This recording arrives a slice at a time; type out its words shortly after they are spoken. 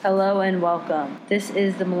Hello and welcome. This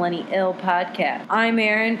is the Millenn-ILL Podcast. I'm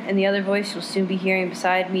Aaron, and the other voice you'll soon be hearing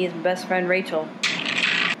beside me is my best friend Rachel.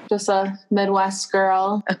 Just a Midwest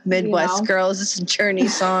girl. A Midwest girl. Is this a Journey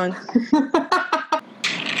song?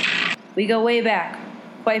 We go way back.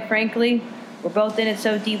 Quite frankly, we're both in it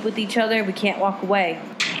so deep with each other we can't walk away.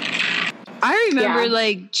 I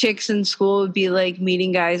remember, chicks in school would be,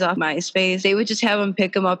 meeting guys off MySpace. They would just have them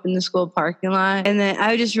pick them up in the school parking lot. And then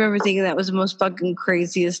I just remember thinking that was the most fucking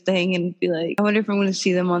craziest thing. And be like, I wonder if I'm going to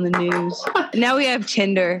see them on the news. Now we have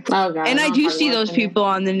Tinder. Oh, God. And I do see those people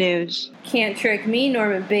on the news. Can't trick me,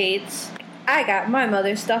 Norman Bates. I got my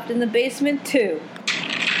mother stuffed in the basement, too.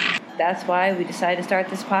 That's why we decided to start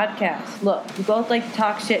this podcast. Look, we both like to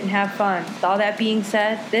talk shit and have fun. With all that being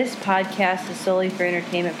said, this podcast is solely for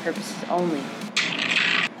entertainment purposes only.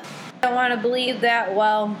 I don't want to believe that.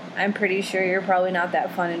 Well, I'm pretty sure you're probably not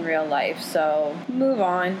that fun in real life, so move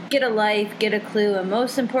on. Get a life, get a clue, and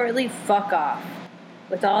most importantly, fuck off.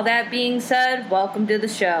 With all that being said, welcome to the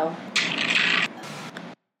show.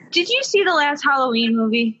 Did you see the last Halloween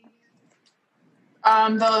movie?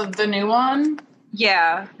 The new one?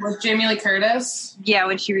 Yeah. With Jamie Lee Curtis? Yeah,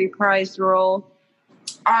 when she reprised the role.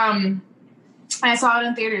 I saw it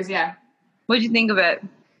in theaters, yeah. What'd you think of it?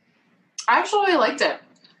 I actually really liked it.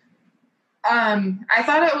 I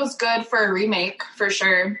thought it was good for a remake, for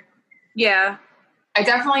sure. Yeah. I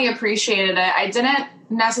definitely appreciated it. I didn't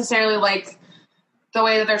necessarily like the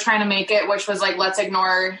way that they're trying to make it, which was let's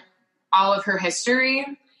ignore all of her history.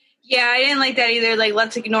 Yeah, I didn't like that either.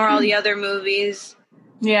 Let's ignore all the other movies.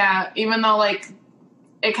 Yeah, even though,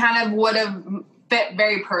 it kind of would have fit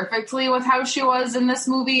very perfectly with how she was in this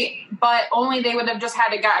movie, but only they would have just had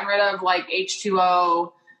to gotten rid of,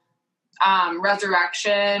 H2O,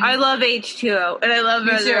 Resurrection. I love H2O, and I love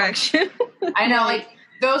Resurrection. I know,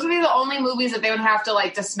 those would be the only movies that they would have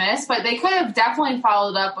to, dismiss, but they could have definitely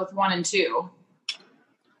followed up with 1 and 2.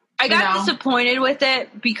 I got disappointed with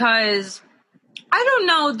it because, I don't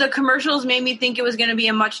know, the commercials made me think it was going to be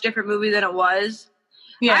a much different movie than it was.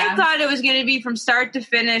 Yeah. I thought it was going to be from start to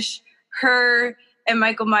finish her and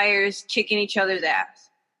Michael Myers kicking each other's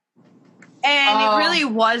ass. And it really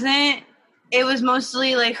wasn't. It was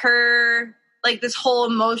mostly her, this whole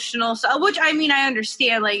emotional stuff, which I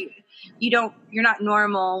understand. You're not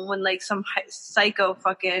normal when some psycho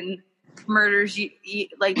fucking murders you,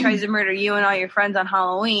 tries to murder you and all your friends on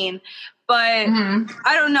Halloween. But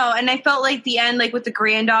I don't know. And I felt the end, with the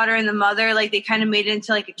granddaughter and the mother, they kind of made it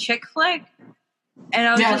into a chick flick. And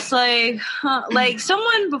I was just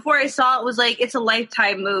someone before I saw it was it's a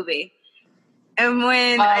Lifetime movie. And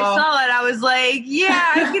when I saw it, I was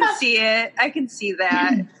yeah, I can see it. I can see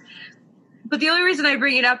that. But the only reason I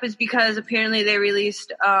bring it up is because apparently they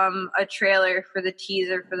released a trailer for the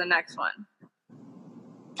teaser for the next one.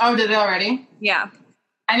 Oh, did they already? Yeah.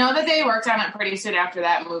 I know that they worked on it pretty soon after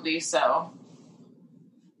that movie, so.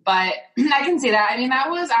 But I can see that. That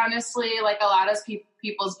was honestly a lot of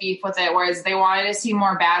people's beef with it, whereas they wanted to see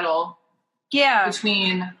more battle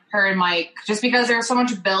between her and Mike, just because there was so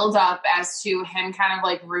much build up as to him kind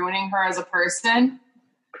of ruining her as a person.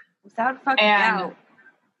 Without fucking doubt.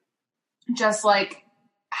 Just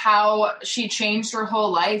how she changed her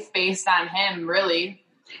whole life based on him, really.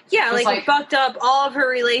 Yeah, it fucked up all of her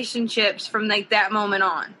relationships from that moment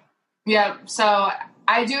on. Yeah, so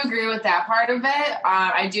I do agree with that part of it.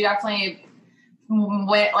 I do definitely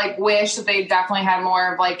wish that they definitely had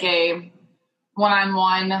more of a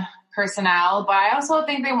one-on-one personnel, but I also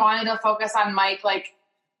think they wanted to focus on Mike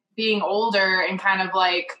being older and kind of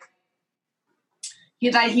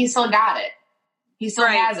he still got it. He still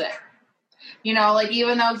has it.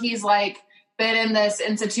 Even though he's been in this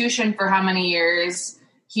institution for how many years,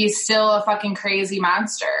 he's still a fucking crazy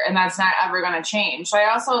monster, and that's not ever going to change. So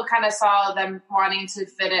I also kind of saw them wanting to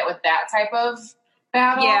fit it with that type of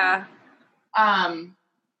battle. Yeah.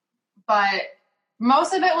 But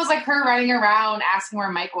most of it was her running around asking where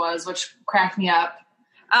Mike was, which cracked me up.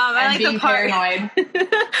 I like being the part, paranoid.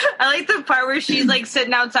 I like the part where she's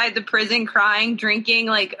sitting outside the prison crying, drinking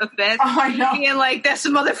a fifth. Oh, I know. Being that's a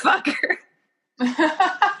motherfucker.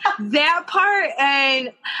 That part,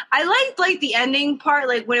 and I liked the ending part,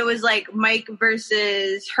 when it was Mike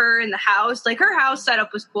versus her in the house. Her house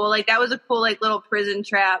setup was cool. That was a cool little prison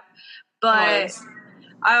trap. But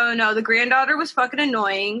I don't know. The granddaughter was fucking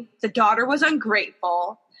annoying. The daughter was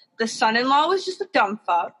ungrateful. The son-in-law was just a dumb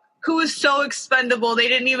fuck who was so expendable. They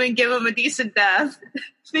didn't even give him a decent death.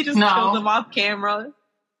 They just killed him off camera.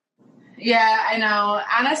 Yeah, I know.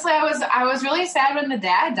 Honestly, I was really sad when the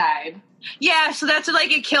dad died. Yeah, so that's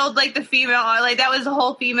it killed the female. That was the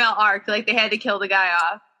whole female arc. They had to kill the guy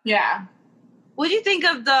off. Yeah. What do you think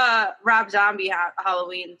of the Rob Zombie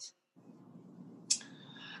Halloweens?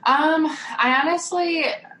 I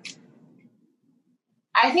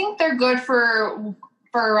think they're good for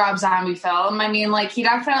a Rob Zombie film. I mean, like, he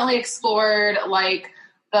definitely explored, like,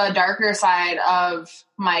 the darker side of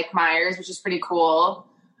Mike Myers, which is pretty cool.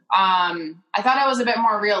 I thought it was a bit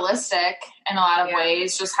more realistic in a lot of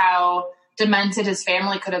ways, just how demented his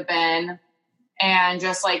family could have been, and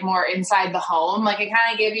just, like, more inside the home. Like, it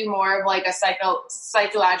kind of gave you more of, like, a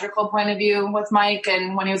psychological point of view with Mike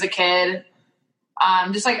and when he was a kid.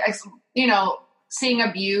 Just, like, you know, seeing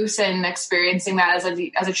abuse and experiencing that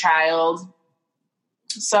as a child.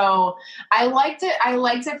 So I liked it. I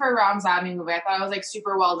liked it for a Rob Zombie movie. I thought it was, like,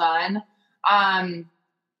 super well done. And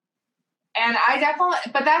I definitely,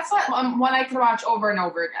 but that's not one I could watch over and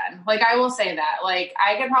over again. Like, I will say that. Like,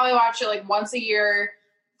 I could probably watch it, like, once a year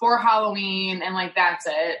for Halloween, and, like, that's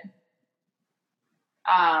it.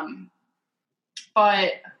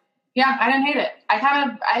 But yeah, I didn't hate it.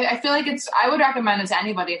 I feel like I would recommend it to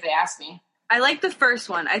anybody if they asked me. I like the first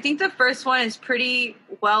one. I think the first one is pretty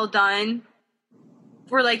well done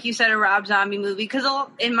for, like you said, a Rob Zombie movie. Because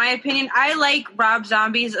in my opinion, I like Rob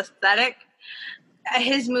Zombie's aesthetic.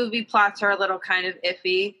 His movie plots are a little kind of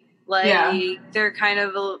iffy. Like, they're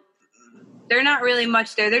not really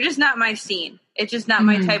much there. They're just not my scene. It's just not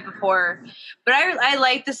my type of horror. But I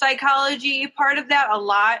like the psychology part of that a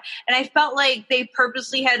lot. And I felt like they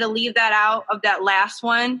purposely had to leave that out of that last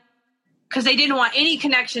one because they didn't want any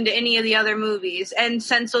connection to any of the other movies. And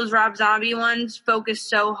since those Rob Zombie ones focused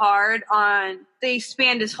so hard on, they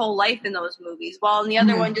spanned his whole life in those movies. While in the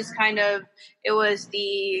other one, just kind of, it was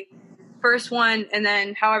the first one and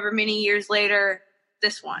then however many years later,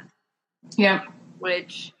 this one. Yeah.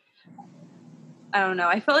 Which, I don't know.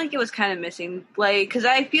 I felt like it was kind of missing. Like, because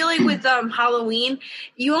I feel like with Halloween,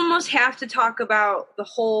 you almost have to talk about the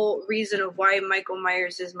whole reason of why Michael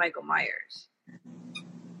Myers is Michael Myers.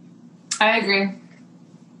 I agree.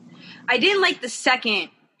 I didn't like the second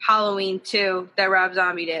Halloween, too, that Rob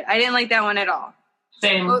Zombie did. I didn't like that one at all.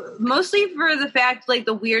 Same. Mostly for the fact, like,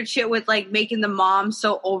 the weird shit with, like, making the mom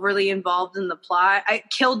so overly involved in the plot.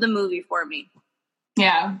 It killed the movie for me.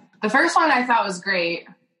 Yeah. The first one I thought was great.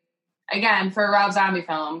 Again, for a Rob Zombie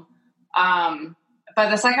film. But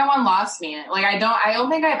the second one lost me. Like, I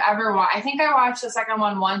don't think I've ever watched. I think I watched the second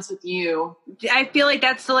one once with you. I feel like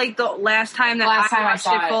that's the last time that I watched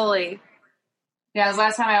it fully. Yeah, the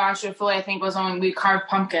last time I watched it fully, I think, was when we carved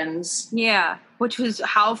pumpkins. Yeah, which was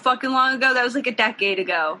how fucking long ago? That was like a decade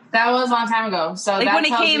ago. That was a long time ago. So like when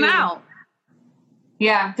it came out.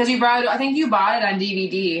 Yeah, because I think you bought it on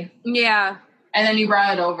DVD. Yeah. And then you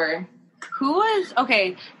brought it over.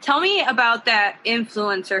 Okay, tell me about that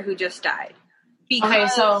influencer who just died.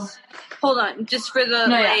 Because, hold on, just for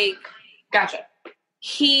the, Gotcha.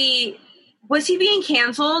 Was he being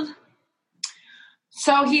canceled?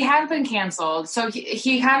 So he had been canceled. So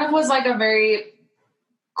he kind of was like a very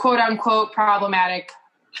quote unquote problematic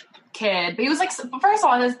kid. But he was like, first of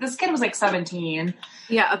all, this kid was like 17.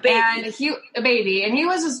 Yeah, a baby. And he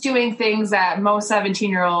was just doing things that most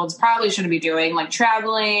 17-year-olds probably shouldn't be doing, like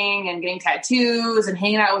traveling and getting tattoos and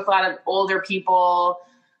hanging out with a lot of older people.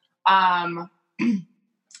 And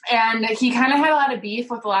he kind of had a lot of beef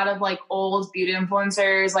with a lot of like old beauty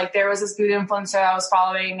influencers. Like there was this beauty influencer I was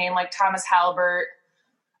following named like Thomas Halbert.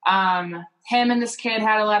 Him and this kid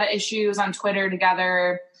had a lot of issues on Twitter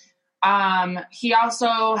together. He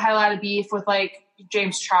also had a lot of beef with like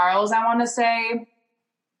James Charles, I want to say.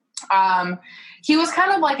 He was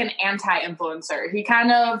kind of like an anti-influencer. He had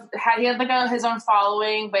like his own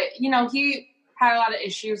following, but you know, he had a lot of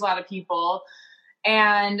issues, a lot of people,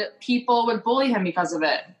 and people would bully him because of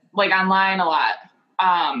it, like online a lot.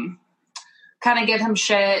 Kind of give him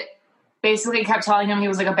shit, basically kept telling him he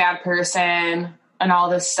was like a bad person and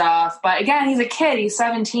all this stuff. But again, he's a kid, he's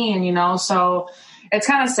 17, you know, so it's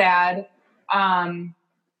kind of sad.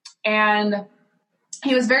 And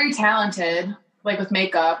he was very talented, like with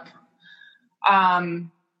makeup.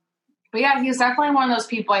 But yeah, he was definitely one of those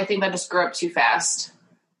people I think that just grew up too fast.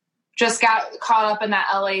 Just got caught up in that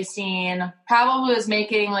LA scene. Probably was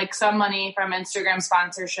making like some money from Instagram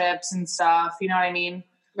sponsorships and stuff. You know what I mean?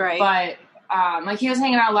 Right. But like he was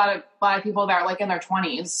hanging out a lot of people that were like in their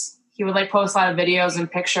 20s. He would like post a lot of videos and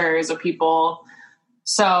pictures of people.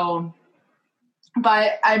 So,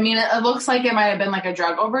 but I mean, it looks like it might have been like a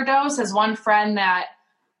drug overdose. As one friend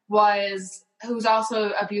who's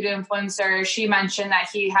also a beauty influencer, she mentioned that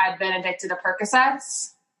he had been addicted to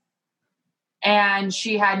Percocets. And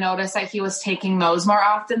she had noticed that he was taking those more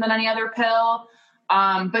often than any other pill.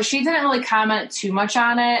 But she didn't really comment too much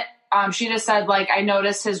on it. She just said, like, I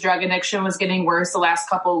noticed his drug addiction was getting worse the last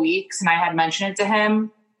couple of weeks, and I had mentioned it to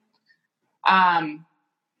him.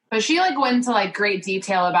 But she, like, went into, like, great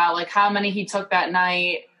detail about, like, how many he took that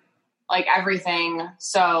night, like, everything.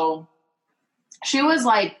 So she was,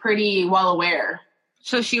 like, pretty well aware.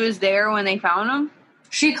 So she was there when they found him?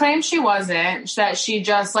 She claims she wasn't, that she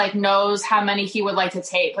just, like, knows how many he would like to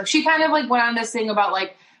take. Like, she kind of, like, went on this thing about,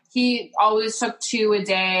 like, he always took 2 a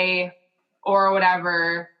day or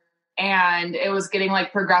whatever, and it was getting,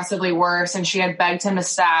 like, progressively worse, and she had begged him to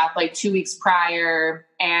stop, like, 2 weeks prior,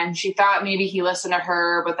 and she thought maybe he listened to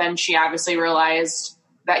her, but then she obviously realized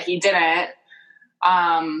that he didn't.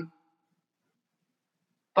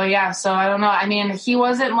 But yeah, so I don't know. I mean, he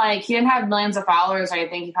wasn't, like, he didn't have millions of followers. I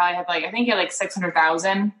think he probably had, like, he had, like,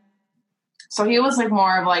 600,000. So he was, like,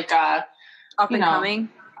 more of, like, up and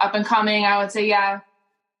coming, I would say, yeah.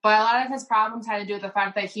 But a lot of his problems had to do with the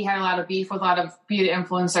fact that he had a lot of beef with a lot of beauty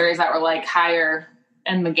influencers that were, like, higher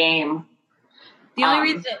in the game. The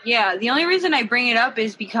only reason I bring it up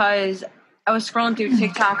is because I was scrolling through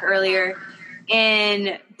TikTok earlier,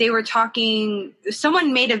 and they were talking,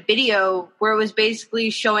 someone made a video where it was basically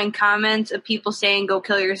showing comments of people saying, go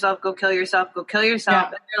kill yourself, go kill yourself, go kill yourself. Yeah.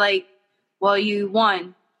 And they're like, well, you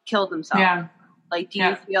won, killed himself. Yeah. Like, do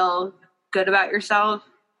you feel good about yourself?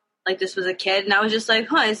 Like, this was a kid. And I was just like,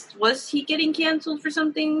 was he getting canceled for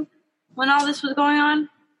something when all this was going on?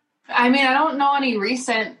 I mean, I don't know any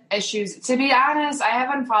recent issues. To be honest, I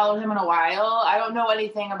haven't followed him in a while. I don't know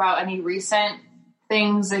anything about any recent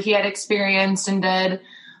things that he had experienced and did.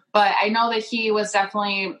 But I know that he was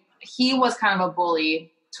kind of a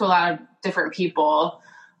bully to a lot of different people.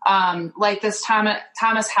 Like this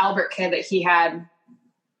Thomas Halbert kid that he had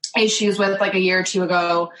issues with, like, a year or two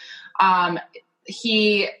ago.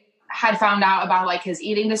 He had found out about, like, his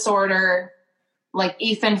eating disorder. Like,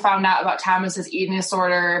 Ethan found out about Thomas's eating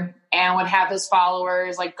disorder and would have his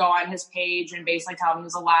followers, like, go on his page and basically tell him he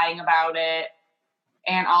was lying about it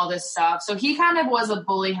and all this stuff. So he kind of was a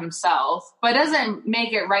bully himself, but it doesn't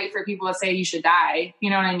make it right for people to say you should die. You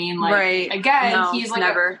know what I mean? Like, right. Again, no, he's like,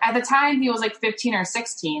 never. At the time he was like 15 or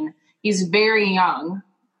 16. He's very young,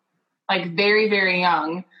 like very, very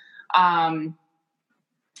young.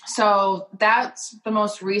 So that's the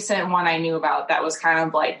most recent one I knew about that was kind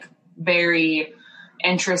of like very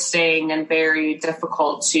interesting and very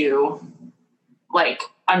difficult to like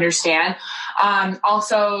understand.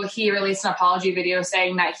 Also, he released an apology video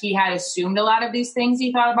saying that he had assumed a lot of these things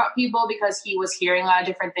he thought about people because he was hearing a lot of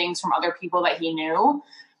different things from other people that he knew,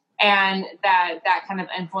 and that kind of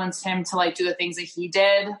influenced him to like do the things that he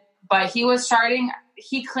did. But people were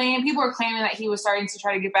claiming that he was starting to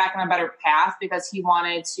try to get back on a better path because he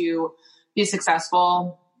wanted to be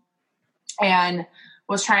successful and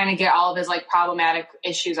was trying to get all of his like problematic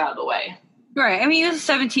issues out of the way. Right. I mean, he was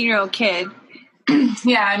a 17-year-old kid.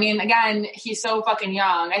 Yeah. I mean, again, he's so fucking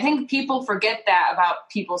young. I think people forget that about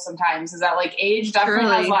people sometimes, is that like age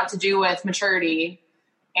definitely has a lot to do with maturity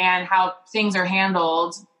and how things are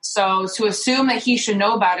handled. So to assume that he should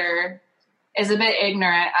know better is a bit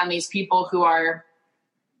ignorant on these people who are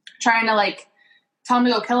trying to like tell him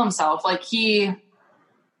to go kill himself. Like he,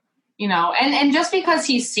 you know, and just because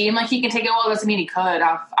he seemed like he can take it well doesn't mean he could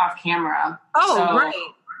off camera. Oh, so right.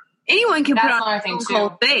 Anyone can put on a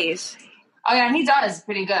cold face. Oh yeah, and he does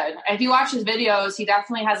pretty good. If you watch his videos, he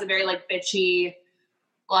definitely has a very like bitchy,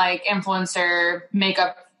 like influencer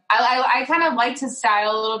makeup. I kind of liked his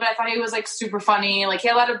style a little bit. I thought he was like super funny. Like he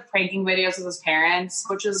had a lot of pranking videos with his parents,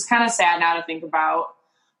 which is kind of sad now to think about.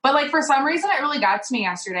 But like for some reason, it really got to me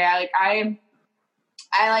yesterday. I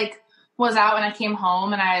was out and I came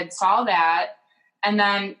home and I saw that, and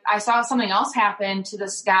then I saw something else happen to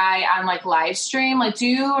this guy on like live stream. Like, do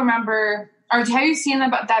you remember? Or have you seen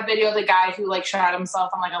that video of the guy who like shot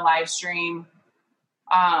himself on like a live stream?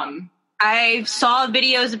 I saw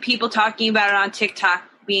videos of people talking about it on TikTok,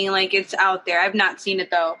 being like it's out there. I've not seen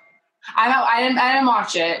it though. I didn't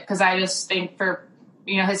watch it because I just think for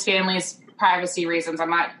his family's privacy reasons, I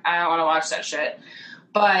don't want to watch that shit.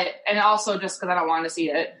 And also just because I don't want to see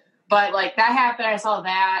it. But like that happened, I saw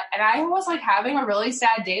that, and I was like having a really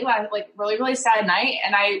sad day, like really, really sad night,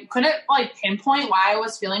 and I couldn't like pinpoint why I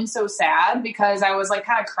was feeling so sad because I was like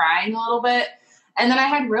kind of crying a little bit, and then I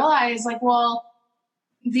had realized like, well,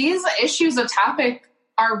 these issues of topic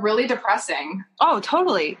are really depressing. Oh,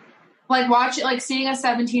 totally. Like seeing a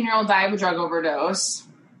 17-year-old die of a drug overdose,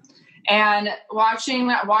 and watching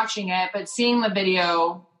it, but seeing the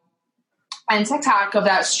video on TikTok of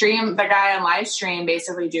that stream, the guy on live stream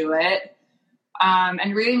basically do it,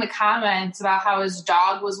 and reading the comments about how his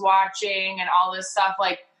dog was watching and all this stuff.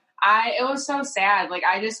 Like it was so sad. Like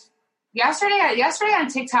I just yesterday on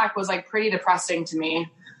TikTok was like pretty depressing to me.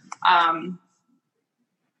 And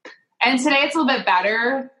today it's a little bit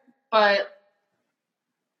better, but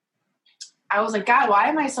I was like, God, why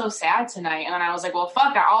am I so sad tonight? And then I was like, well,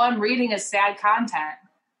 fuck, all I'm reading is sad content.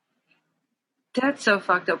 That's so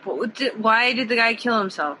fucked up. Why did the guy kill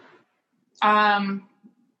himself?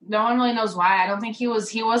 No one really knows why. I don't think he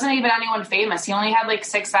wasn't even anyone famous. He only had like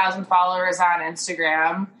 6,000 followers on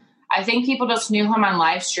Instagram. I think people just knew him on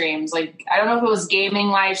live streams. Like, I don't know if it was gaming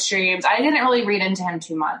live streams. I didn't really read into him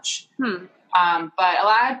too much. But a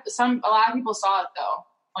lot of people saw it though.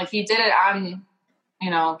 Like, he did it on,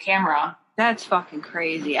 camera. That's fucking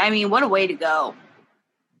crazy. I mean, what a way to go.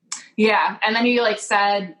 Yeah. And then he like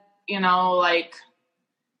said, he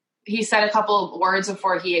said a couple of words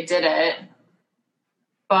before he did it.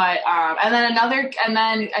 But, and then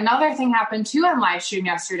another thing happened too on live stream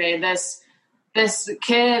yesterday. This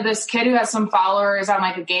kid who has some followers on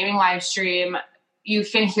like a gaming live stream, you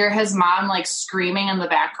can hear his mom like screaming in the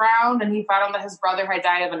background, and he found out that his brother had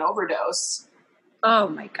died of an overdose. Oh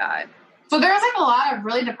my God. So there was like a lot of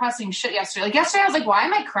really depressing shit yesterday. Like yesterday I was like, why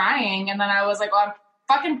am I crying? And then I was like, well, I'm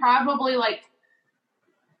fucking probably like,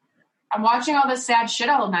 I'm watching all this sad shit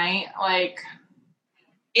all night. Like,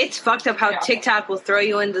 it's fucked up how TikTok will throw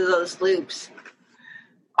you into those loops.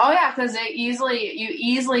 Oh yeah, because you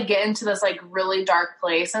easily get into this like really dark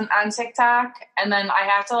place on TikTok, and then I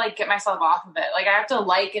have to like get myself off of it. Like I have to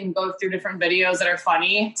like and go through different videos that are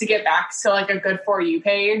funny to get back to like a good For You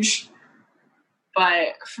page.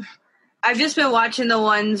 But I've just been watching the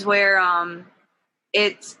ones where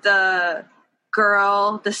it's the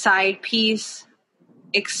girl, the side piece,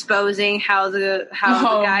 exposing how the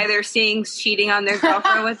guy they're seeing cheating on their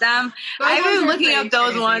girlfriend with them. I've been looking up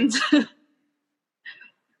those ones.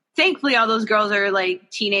 Thankfully, all those girls are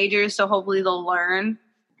like teenagers, so hopefully they'll learn.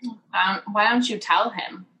 Why don't you tell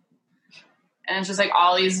him? And it's just like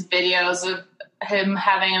all these videos of him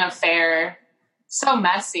having an affair. So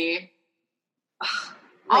messy.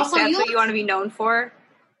 Also, that's what you want to be known for?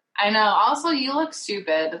 I know. Also, you look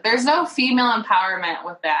stupid. There's no female empowerment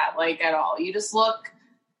with that, like, at all. You just look...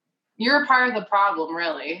 You're a part of the problem,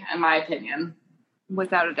 really, in my opinion.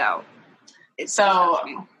 Without a doubt. It's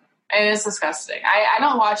disgusting. It is disgusting. I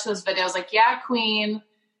don't watch those videos like, yeah, queen,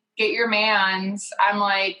 get your mans. I'm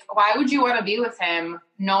like, why would you want to be with him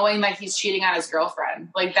knowing that he's cheating on his girlfriend?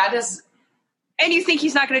 Like, that is... And you think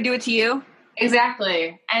he's not going to do it to you?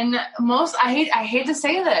 Exactly. And I hate to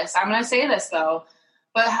say this. I'm going to say this, though.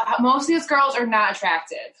 But most of these girls are not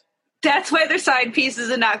attractive. That's why they're side pieces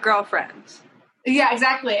and not girlfriends. Yeah,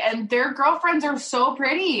 exactly. And their girlfriends are so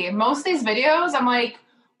pretty. Most of these videos, I'm like,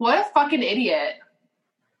 what a fucking idiot.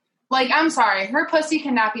 Like, I'm sorry. Her pussy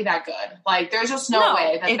cannot be that good. Like, there's just no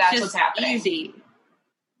way that's what's happening. Easy.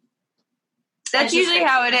 That's usually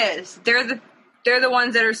how it is. They're the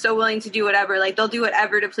ones that are so willing to do whatever. Like, they'll do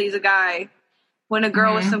whatever to please a guy. When a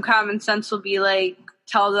girl with some common sense will be like,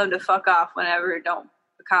 tell them to fuck off whenever, don't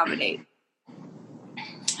accommodate.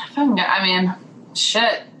 I mean,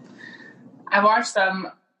 shit. I watched them.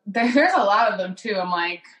 There's a lot of them, too. I'm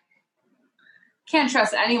like, can't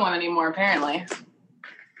trust anyone anymore, apparently.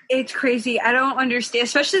 It's crazy. I don't understand.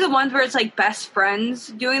 Especially the ones where it's, like, best friends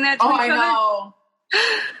doing that to each other. Oh,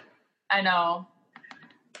 I know.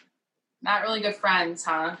 Not really good friends,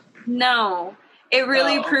 huh? No. It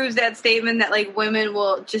really proves that statement that, like, women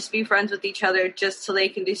will just be friends with each other just so they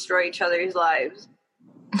can destroy each other's lives.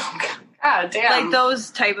 God damn. Like,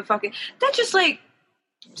 those type of fucking... That's just, like...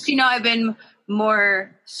 So, I've been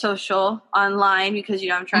more social online because,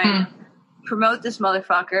 I'm trying to promote this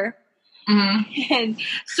motherfucker. Mm-hmm. And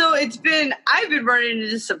so I've been running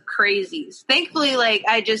into some crazies. Thankfully, like,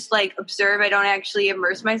 I just, like, observe. I don't actually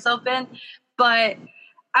immerse myself in. But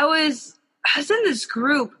I was in this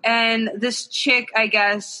group, and this chick, I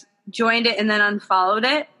guess, joined it and then unfollowed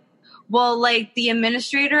it. Well, like, the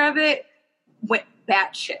administrator of it went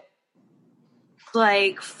batshit.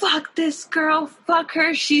 Like, fuck this girl, fuck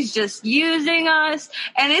her, she's just using us.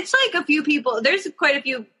 And it's like a few people, there's quite a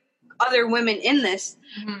few other women in this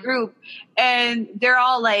group, and they're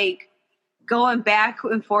all like going back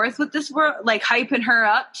and forth with this world, like hyping her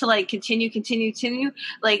up to like continue.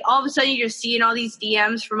 Like all of a sudden you're just seeing all these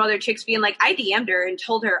DMs from other chicks being like, I DM'd her and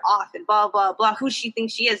told her off and blah, blah, blah. Who she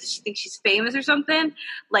thinks she is? Does she think she's famous or something?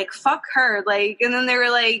 Like, fuck her. Like, and then they were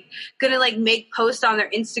like gonna like make posts on their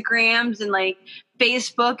Instagrams and like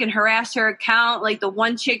Facebook and harass her account. Like the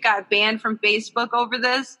one chick got banned from Facebook over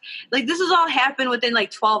this. Like this has all happened within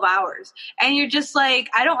like 12 hours. And you're just like,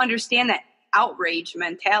 I don't understand that outrage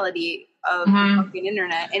mentality of the fucking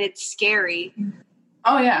internet, and it's scary.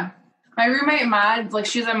 Oh yeah, my roommate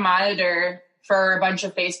she's a monitor for a bunch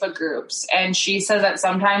of Facebook groups. And she says that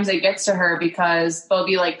sometimes it gets to her because there'll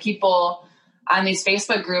be like people on these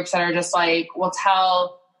Facebook groups that are just like, will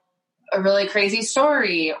tell a really crazy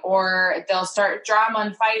story, or they'll start drama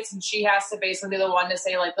and fights, and she has to basically be the one to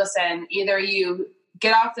say like, listen, either you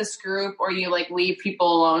get off this group or you like leave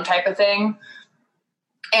people alone type of thing.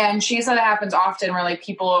 And she said it happens often where like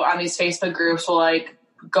people on these Facebook groups will like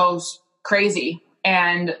go crazy.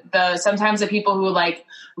 And sometimes the people who like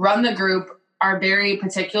run the group are very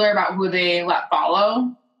particular about who they let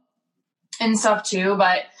follow and stuff too.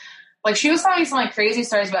 But like she was telling me some like crazy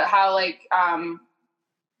stories about how like,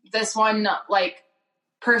 this one like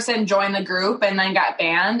person joined the group and then got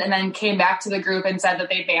banned and then came back to the group and said that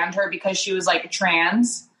they banned her because she was like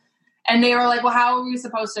trans. And they were like, well, how were we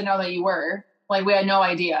supposed to know that you were? Like, we had no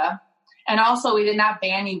idea. And also we did not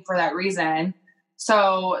ban you for that reason.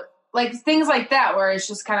 So like things like that, where it's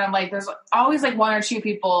just kind of like, there's always like one or two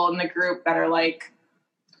people in the group that are like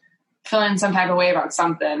feeling some type of way about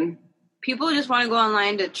something. People just want to go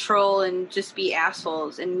online to troll and just be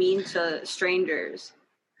assholes and mean to strangers.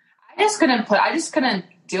 I just couldn't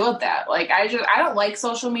deal with that. Like, I don't like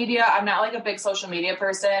social media. I'm not like a big social media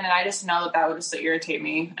person. And I just know that would just irritate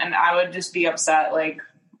me. And I would just be upset. Like,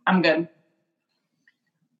 I'm good.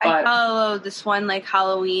 I follow this one like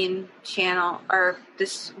Halloween channel, or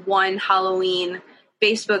this one Halloween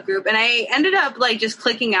Facebook group. And I ended up like just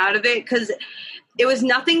clicking out of it because it was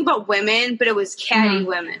nothing but women, but it was catty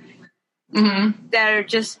women that are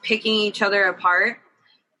just picking each other apart.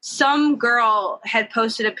 Some girl had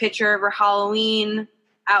posted a picture of her Halloween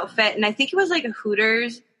outfit, and I think it was like a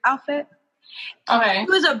Hooters outfit. Okay. It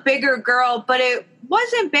was a bigger girl, but it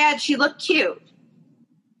wasn't bad. She looked cute.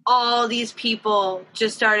 All these people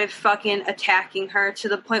just started fucking attacking her to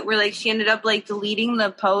the point where like she ended up like deleting the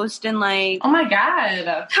post and like, oh my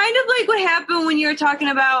God. Kind of like what happened when you were talking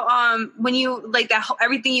about when you like that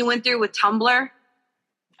everything you went through with Tumblr.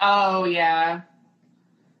 Oh yeah.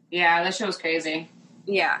 Yeah, that shit was crazy.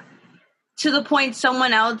 Yeah. To the point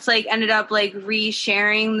someone else like ended up like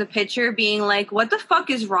re-sharing the picture being like, what the fuck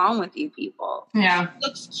is wrong with you people? Yeah. She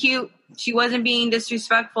looks cute. She wasn't being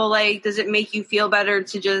disrespectful. Like, does it make you feel better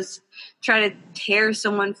to just try to tear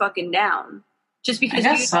someone fucking down? Just because I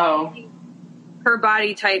guess so. Her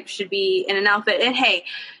body type should be in an outfit. And hey,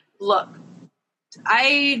 look,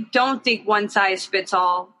 I don't think one size fits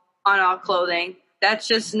all on all clothing. That's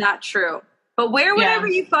just not true. But wear whatever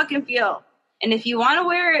you fucking feel. And if you want to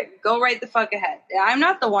wear it, go right the fuck ahead. I'm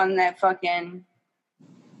not the one that fucking...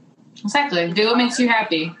 Exactly. Do what makes you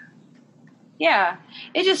happy. Yeah.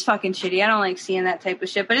 It's just fucking shitty. I don't like seeing that type of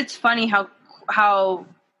shit. But it's funny how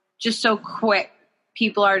just so quick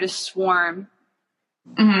people are to swarm.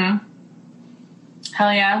 Mm-hmm.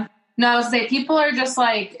 Hell yeah. No, I was say people are just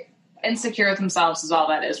like insecure with themselves is all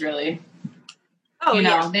that is really. Oh, you know,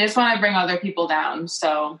 yeah. They just want to bring other people down.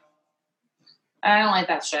 So... I don't like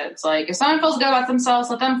that shit. It's like, if someone feels good about themselves,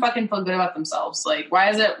 let them fucking feel good about themselves. Like, why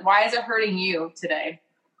is it hurting you today?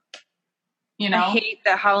 You know? I hate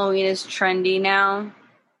that Halloween is trendy now.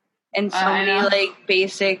 And so many, like,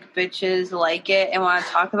 basic bitches like it and want to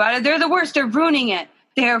talk about it. They're the worst. They're ruining it.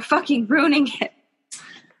 They're fucking ruining it.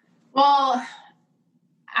 Well,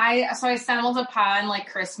 I stumbled upon,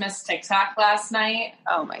 like, Christmas TikTok last night.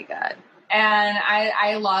 Oh, my God. And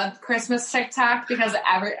I love Christmas TikTok because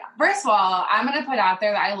first of all, I'm going to put out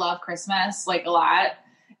there that I love Christmas, like, a lot.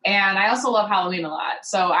 And I also love Halloween a lot.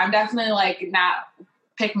 So I'm definitely, like, not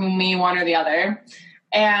picking me one or the other.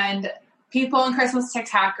 And people in Christmas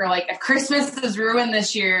TikTok are like, if Christmas is ruined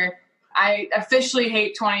this year, I officially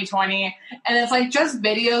hate 2020. And it's, like, just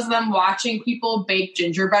videos of them watching people bake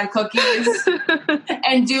gingerbread cookies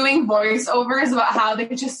and doing voiceovers about how they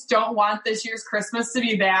just don't want this year's Christmas to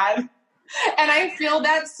be bad. And I feel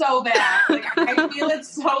that so bad. Like, I feel it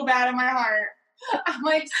so bad in my heart. I'm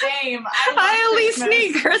like, same. I at least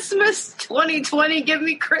need Christmas 2020. Give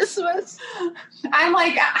me Christmas. I'm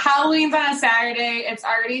like, Halloween's on a Saturday. It's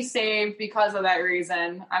already saved because of that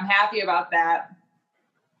reason. I'm happy about that.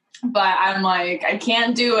 But I'm like, I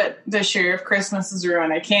can't do it this year if Christmas is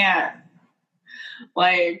ruined. I can't.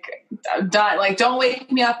 Like, don't wake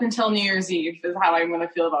me up until New Year's Eve is how I'm going to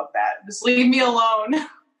feel about that. Just leave me alone.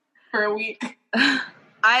 For a week.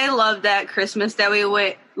 I love that Christmas that we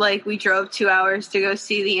went, like, we drove 2 hours to go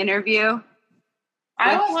see The Interview.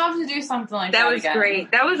 I would love to do something like that. That was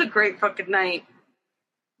great. That was a great fucking night.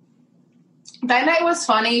 That night was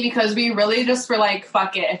funny because we really just were like,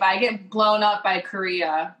 fuck it. If I get blown up by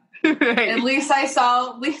Korea, right. at least I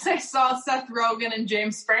saw Seth Rogen and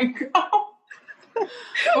James Franco.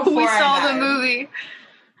 We saw the movie.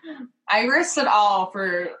 I risked it all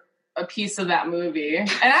for a piece of that movie. And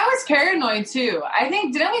I was paranoid too. I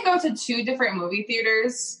think, didn't we go to 2 different movie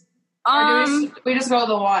theaters? Or did we just go to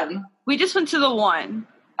the one? We just went to the one.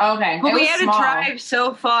 Okay. But we had to drive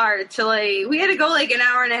so far to we had to go an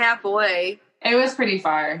hour and a half away. It was pretty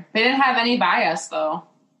far. They didn't have any by us though.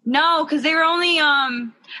 No, because they were only,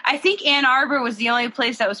 I think Ann Arbor was the only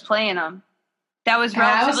place that was playing them. That was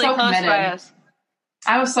relatively close by us.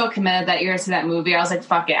 I was so committed that year to that movie. I was like,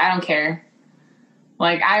 fuck it. I don't care.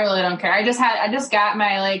 I really don't care. I just got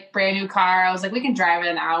my, brand new car. I was like, we can drive it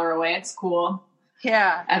an hour away. It's cool.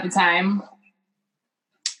 Yeah. At the time.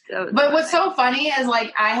 But what's so funny is,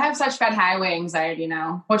 I have such bad highway anxiety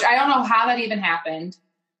now, which I don't know how that even happened.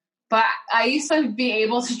 But I used to be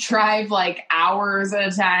able to drive, hours at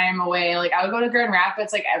a time away. I would go to Grand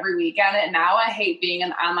Rapids, every weekend. And now I hate being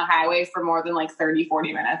on the highway for more than, 30,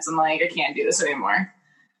 40 minutes. I'm I can't do this anymore.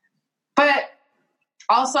 But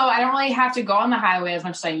also, I don't really have to go on the highway as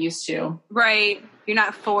much as I used to. Right. You're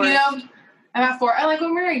not forced. I'm not forced.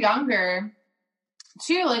 When we were younger,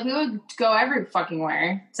 too, we would go every fucking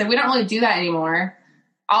where. So we don't really do that anymore.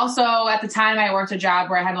 Also, at the time, I worked a job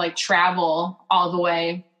where I had to, travel all the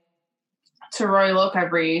way to Royal Oak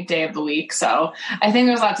every day of the week. So I think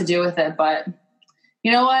there's a lot to do with it. But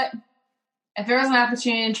you know what? If there was an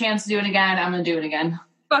opportunity and chance to do it again, I'm going to do it again.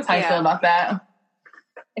 That's how I feel about that.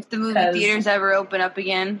 If the movie theaters ever open up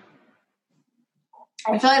again.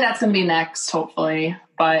 I feel like that's going to be next, hopefully.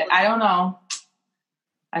 But I don't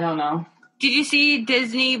know. Did you see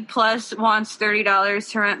Disney Plus wants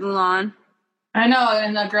 $30 to rent Mulan? I know,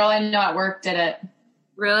 and the girl I know at work did it.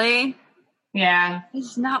 Really? Yeah.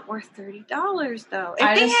 It's not worth $30, though.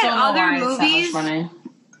 If they had other movies,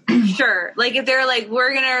 sure. If they're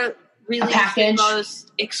we're going to release the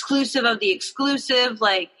most exclusive of the exclusive,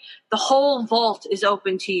 the whole vault is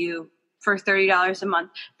open to you for $30 a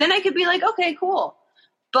month, then I could be okay, cool.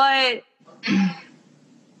 But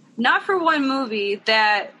not for one movie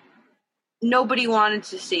that nobody wanted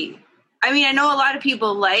to see. I mean, I know a lot of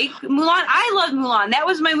people like Mulan. I loved Mulan. That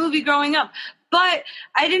was my movie growing up. But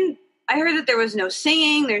I heard that there was no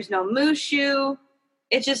singing, there's no Mushu.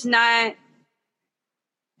 It's just not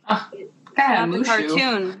the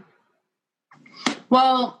cartoon.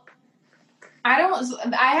 Well,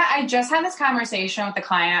 I just had this conversation with the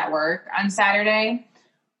client at work on Saturday,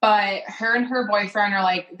 but her and her boyfriend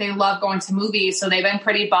are they love going to movies, so they've been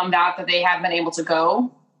pretty bummed out that they haven't been able to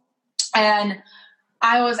go. And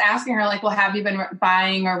I was asking her, well, have you been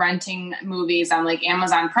buying or renting movies on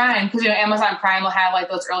Amazon Prime? Because, Amazon Prime will have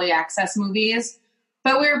those early access movies.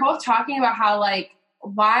 But we were both talking about how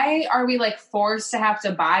why are we forced to have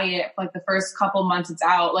to buy it for the first couple months it's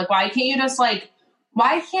out? Why can't you just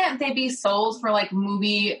why can't they be sold for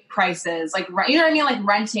movie prices? You know what I mean?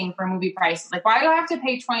 Renting for movie prices. Why do I have to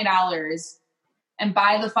pay $20 and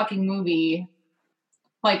buy the fucking movie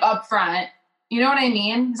up front? You know what I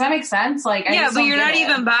mean? Does that make sense? Yeah, but you're not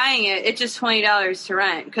even buying it. It's just $20 to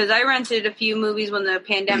rent. Because I rented a few movies when the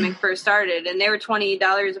pandemic first started, and they were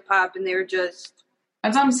 $20 a pop, and they were just.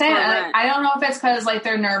 That's what I'm saying. I don't know if it's because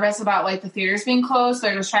they're nervous about the theaters being closed. So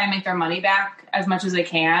they're just trying to make their money back as much as they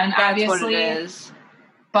can. That's obviously, what it is.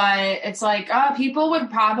 But it's people would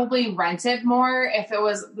probably rent it more if it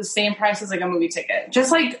was the same price as a movie ticket.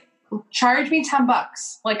 Just charge me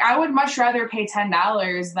 $10. I would much rather pay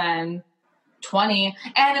 $10 than $20.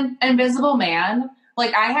 And Invisible Man,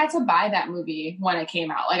 I had to buy that movie when it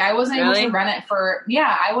came out. I wasn't able to rent it for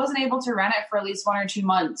at least 1 or 2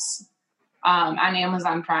 months on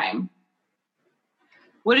Amazon Prime.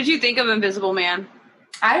 What did you think of Invisible Man?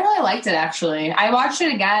 I really liked it, actually. I watched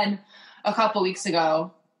it again a couple weeks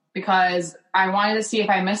ago because I wanted to see if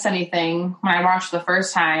I missed anything when I watched it the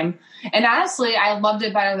first time. And honestly, I loved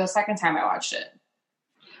it better the second time I watched it.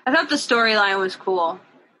 I thought the storyline was cool.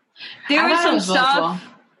 There was some stuff really cool.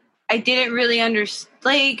 I didn't really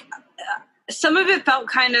understand. Some of it felt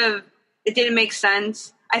it didn't make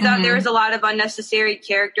sense. I thought there was a lot of unnecessary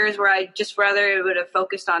characters where I just rather it would have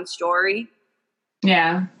focused on story.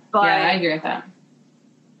 Yeah. But yeah, I agree with that.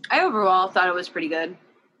 I overall thought it was pretty good.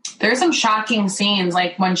 There's some shocking scenes,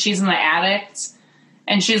 when she's in the attic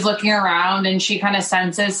and she's looking around and she kind of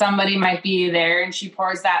senses somebody might be there and she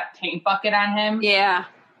pours that paint bucket on him. Yeah.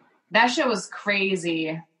 That shit was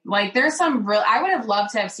crazy. There's some real... I would have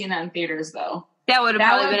loved to have seen that in theaters, though. That would have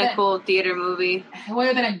probably been a cool theater movie. It would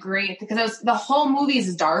have been a great... Because the whole movie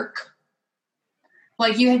is dark.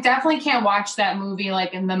 You definitely can't watch that movie,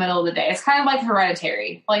 in the middle of the day. It's kind of like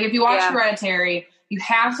Hereditary. If you watch Hereditary, you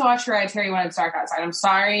have to watch Hereditary when it's dark outside. I'm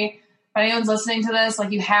sorry if anyone's listening to this.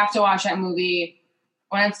 You have to watch that movie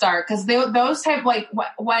when it's dark. Because those type...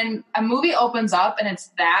 when a movie opens up and it's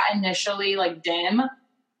that initially, dim...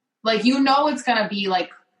 like, you know, it's going to be like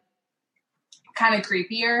kind of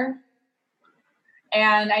creepier.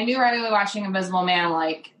 And I knew right away watching Invisible Man,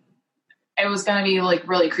 like, it was going to be like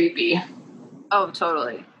really creepy. Oh,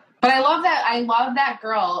 totally. But I love that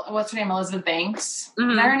girl. What's her name? Elizabeth Banks.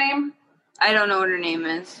 Mm-hmm. Is that her name? I don't know what her name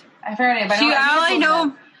is. I forget her name. But I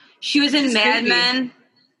know she was in Mad Men.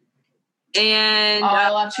 And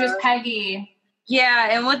she was Peggy. Yeah,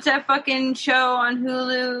 and what's that fucking show on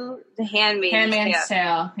Hulu? The Handmaid's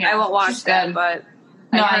Tale. Yeah, I won't watch that, but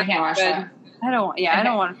no, I can't watch that. I don't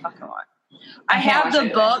want to fucking watch. I have the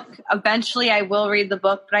book. Eventually, I will read the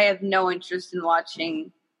book, but I have no interest in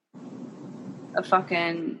watching a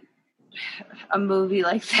movie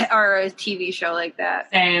like that or a TV show like that.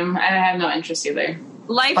 Same. I have no interest either.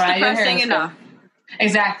 Life's depressing enough.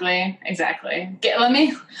 Exactly. Let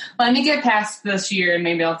me get past this year and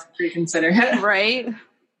maybe I'll reconsider it. Right.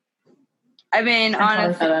 I've been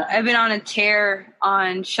on a tear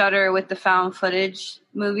on Shudder with the found footage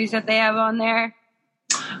movies that they have on there.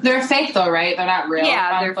 They're fake though, right? They're not real. Yeah,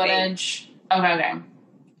 found they're footage. Fake. Okay.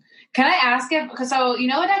 Can I ask it? Because you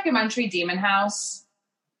know the documentary Demon House?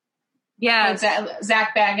 Yeah. Like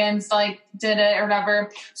Zach Baggins did it or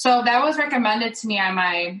whatever. So that was recommended to me on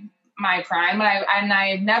my Prime, and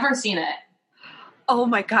I've never seen it. Oh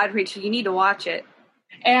my God, Rachel, you need to watch it.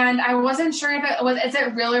 And I wasn't sure is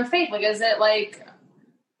it real or fake? Like, is it like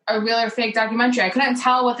a real or fake documentary? I couldn't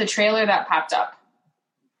tell with the trailer that popped up.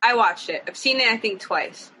 I watched it. I've seen it, I think,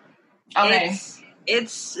 twice. Okay.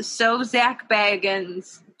 It's so Zach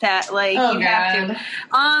Baggins that you have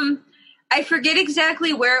to. I forget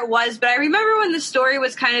exactly where it was, but I remember when the story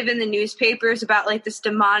was kind of in the newspapers about this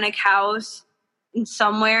demonic house in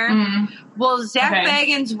somewhere. Mm-hmm. Well, Zach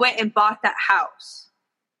Baggins went and bought that house.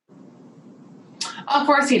 Of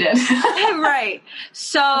course he did. Right.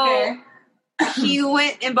 So he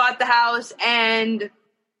went and bought the house and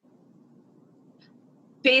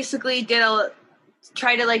basically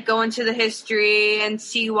try to go into the history and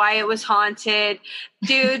see why it was haunted.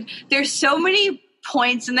 Dude, there's so many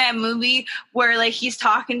points in that movie where he's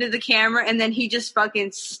talking to the camera and then he just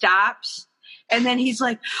fucking stops and then he's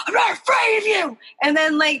like, I'm not afraid of you, and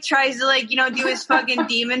then tries to do his fucking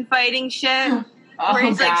demon fighting shit where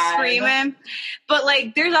he's screaming. But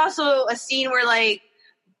there's also a scene where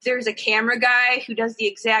there's a camera guy who does the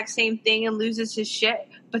exact same thing and loses his shit,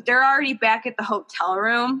 but they're already back at the hotel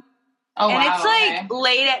room. It's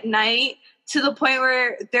late at night to the point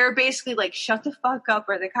where they're basically shut the fuck up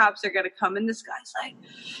or the cops are going to come. And this guy's like,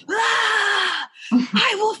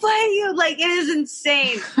 I will fight you. It is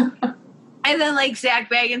insane. And then Zach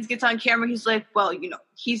Baggins gets on camera. He's like, well,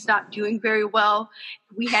 he's not doing very well.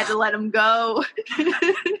 We had to let him go.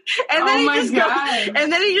 And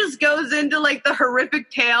then he just goes into the horrific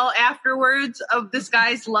tale afterwards of this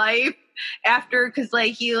guy's life because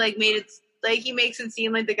he made it, he makes it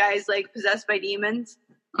seem like the guy's possessed by demons.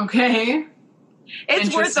 Okay.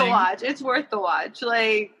 It's worth the watch. It's worth the watch.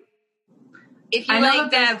 If you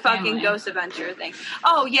like that fucking ghost adventure thing.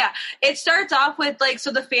 Oh, yeah. It starts off with, so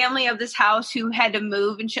the family of this house who had to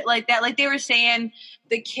move and shit like that. They were saying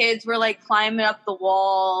the kids were, climbing up the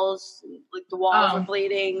walls. The walls were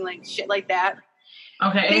bleeding, shit like that.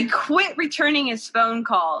 Okay. They quit returning his phone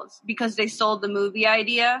calls because they sold the movie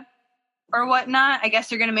idea or whatnot. I guess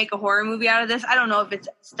they're going to make a horror movie out of this. I don't know if it's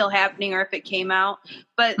still happening or if it came out,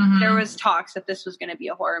 but there was talks that this was going to be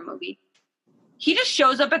a horror movie. He just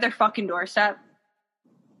shows up at their fucking doorstep.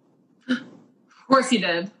 Of course he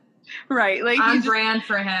did. Right. On brand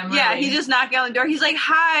for him. Really. Yeah, he just knocked on the door. He's like,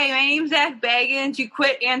 hi, my name's Zach Baggins. You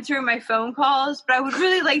quit answering my phone calls, but I would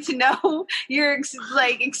really like to know your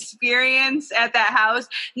experience at that house.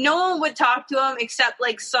 No one would talk to him except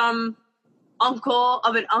some uncle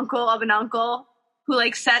of an uncle of an uncle who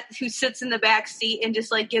sits in the back seat and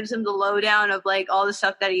just gives him the lowdown of all the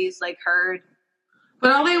stuff that he's heard.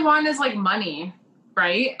 But all they want is money,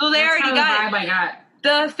 right? Well, they already got it.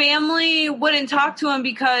 The family wouldn't talk to him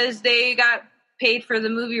because they got paid for the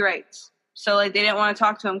movie rights. So they didn't want to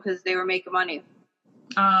talk to him because they were making money.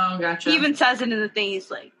 Oh, gotcha. He even says it in the thing. He's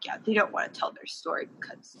like, yeah, they don't want to tell their story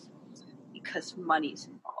because money's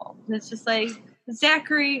involved. And it's just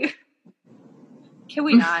Zachary, can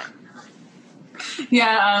we not?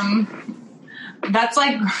 Yeah, that's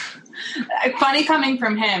funny coming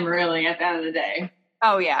from him, really, at the end of the day.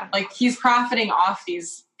 Oh, yeah. He's profiting off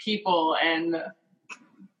these people and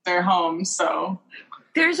their homes, so.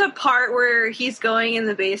 There's a part where he's going in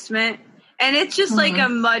the basement, and it's just a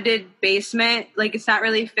mudded basement. It's not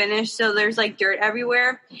really finished, so there's dirt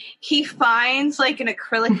everywhere. He finds an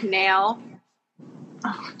acrylic nail.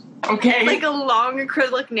 Okay. A long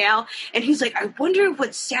acrylic nail, and he's like, I wonder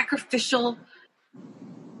what sacrificial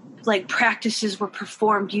like practices were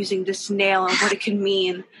performed using this nail and what it could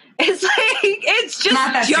mean. It's like, it's just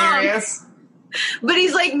not that junk. serious. But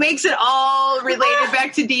he's like, makes it all related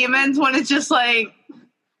back to demons when it's just like,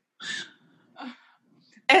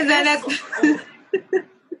 and then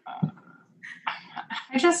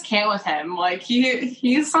I just can't with him. Like,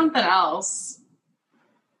 he's something else.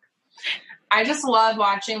 I just love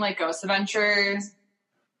watching, like, Ghost Adventures,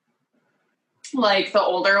 like, the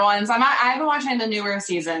older ones. I haven't watched any of the newer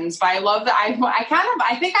seasons, but I love that.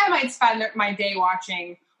 I think I might spend my day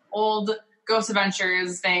watching old Ghost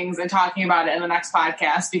Adventures things and talking about it in the next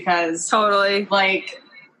podcast, because totally, like,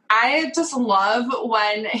 I just love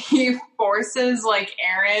when he forces, like,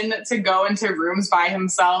 Aaron to go into rooms by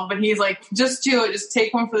himself, but he's like, just do it, just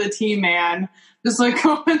take one for the team, man. Just, like,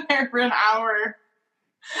 go in there for an hour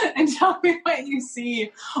and tell me what you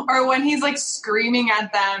see. Or when he's, like, screaming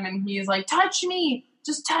at them and he's like, touch me,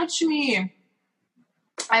 just touch me.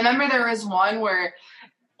 I remember there was one where,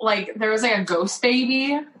 like, there was, like, a ghost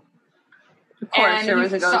baby. Of course, there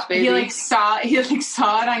was a ghost baby. He saw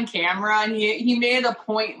it on camera, and he made a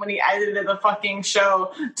point when he edited the fucking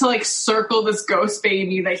show to, like, circle this ghost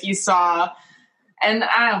baby that he saw. And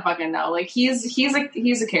I don't fucking know. Like, he's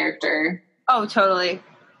a character. Oh, totally.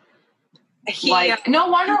 No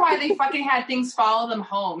wonder why they fucking had things follow them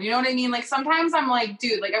home. You know what I mean? Like, sometimes I'm like,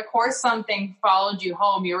 dude, like, of course something followed you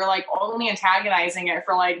home. You were, like, only antagonizing it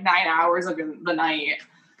for, like, 9 hours of the night.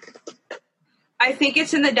 I think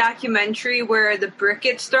it's in the documentary where the brick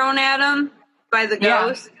gets thrown at him by the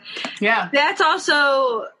ghost. Yeah. That's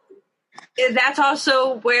also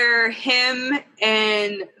where him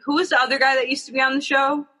and who was the other guy that used to be on the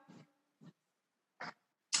show?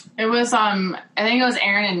 It was I think it was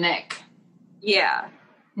Aaron and Nick. Yeah.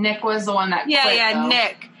 Nick was the one that quit, though.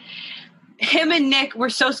 Nick. Him and Nick were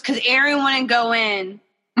because Aaron wouldn't go in.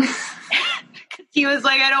 He was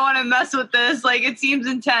like, I don't want to mess with this. Like, it seems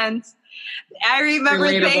intense. I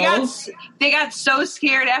remember they got so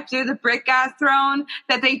scared after the brick got thrown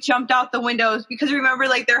that they jumped out the windows, because remember,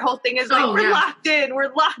 like, their whole thing is like, we're locked in.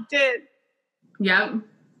 Yep.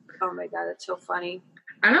 Oh my God, that's so funny.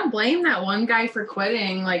 I don't blame that one guy for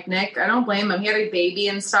quitting, like Nick. I don't blame him. He had a baby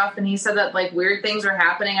and stuff, and he said that, like, weird things were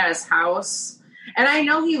happening at his house. And I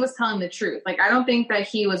know he was telling the truth. Like, I don't think that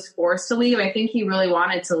he was forced to leave. I think he really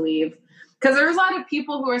wanted to leave. Because there was a lot of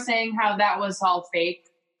people who were saying how that was all fake,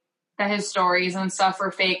 that his stories and stuff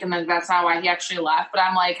were fake, and then that's not why he actually left. But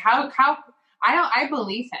I'm like, I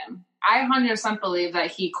believe him. I 100% believe that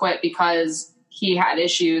he quit because he had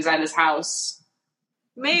issues at his house.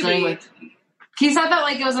 Maybe. He said that,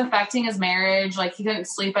 like, it was affecting his marriage. Like, he couldn't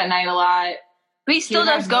sleep at night a lot. But he still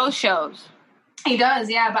does ghost shows. He does,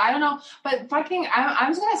 yeah. But I don't know. But fucking, I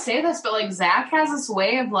was going to say this, but, like, Zach has this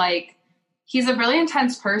way of, like, he's a really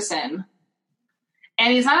intense person.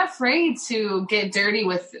 And he's not afraid to get dirty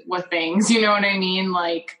with things, you know what I mean?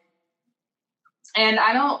 Like, and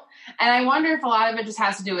I wonder if a lot of it just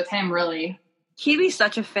has to do with him, really. He'd be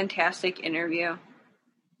such a fantastic interview.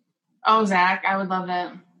 Oh, Zach, I would love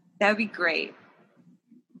it. That'd be great.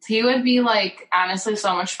 He would be, like, honestly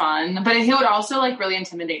so much fun. But he would also, like, really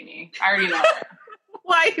intimidate me. I already know it.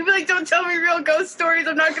 Why? He'd be like, don't tell me real ghost stories.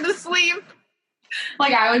 I'm not going to sleep.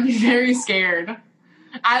 Like, I would be very scared.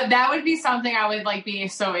 That would be something I would, like, be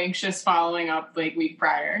so anxious following up, like, week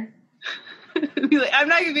prior. Be like, I'm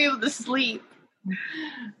not going to be able to sleep.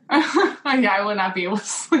 Yeah, I would not be able to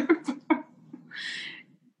sleep.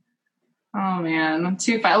 Oh, man.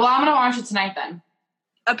 Too fun. Well, I'm going to watch it tonight, then.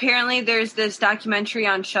 Apparently, there's this documentary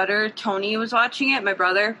on Shudder. Tony was watching it, my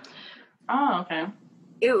brother. Oh, okay.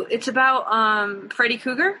 It's about Freddy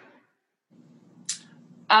Krueger.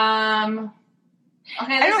 Okay,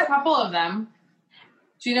 there's a couple of them.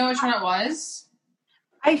 Do you know which one it was?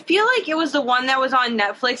 I feel like it was the one that was on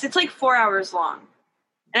Netflix. It's like 4 hours long.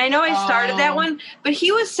 And I know I started that one, but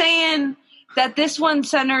he was saying that this one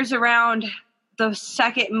centers around the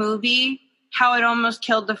second movie, how it almost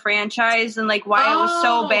killed the franchise and, like, why it was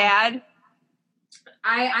so bad.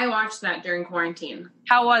 I watched that during quarantine.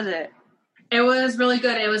 How was it? It was really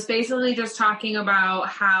good. It was basically just talking about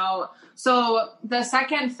how... So the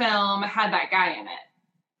second film had that guy in it.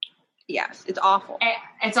 Yes, it's awful.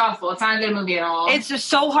 It's awful. It's not a good movie at all. It's just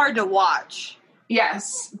so hard to watch.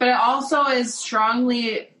 Yes, but it also is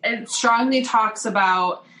strongly talks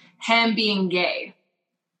about him being gay.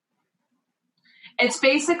 It's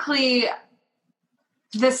basically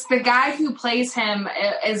the guy who plays him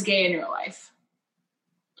is gay in real life.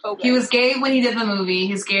 Okay. He was gay when he did the movie.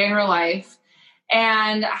 He's gay in real life.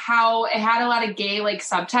 And how it had a lot of gay, like,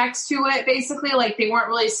 subtext to it, basically. Like, they weren't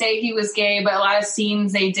really saying he was gay, but a lot of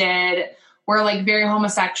scenes they did were, like, very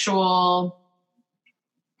homosexual.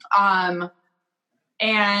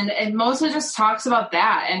 And it mostly just talks about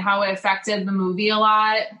that and how it affected the movie a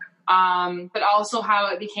lot. But also how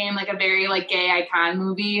it became like a very like gay icon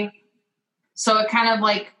movie. So it kind of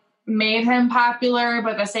like made him popular,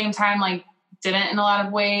 but at the same time, like didn't in a lot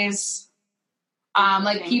of ways.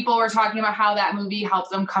 Like people were talking about how that movie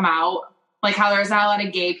helped them come out, like how there's not a lot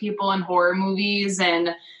of gay people in horror movies,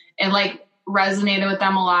 and it like resonated with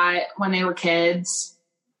them a lot when they were kids.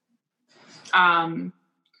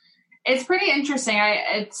 It's pretty interesting.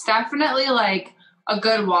 It's definitely like a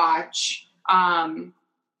good watch.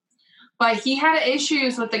 But he had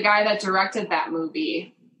issues with the guy that directed that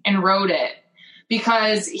movie and wrote it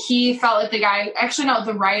because he felt like the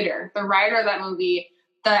writer of that movie,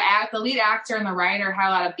 the lead actor and the writer had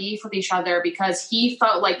a lot of beef with each other because he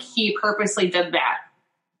felt like he purposely did that.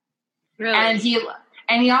 Really?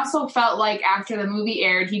 And he also felt like after the movie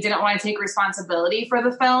aired, he didn't want to take responsibility for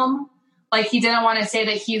the film. Like he didn't want to say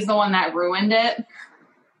that he's the one that ruined it.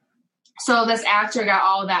 So this actor got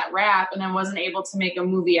all that rap and then wasn't able to make a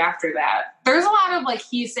movie after that. There's a lot of like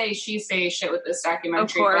he say, she say shit with this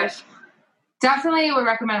documentary. Of course. Definitely would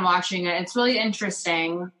recommend watching it. It's really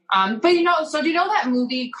interesting. But do you know that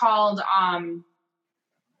movie called,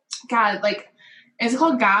 is it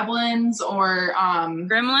called Goblins or,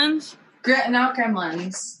 Gremlins? Not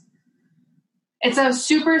Gremlins. It's a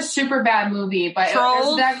super, super bad movie, but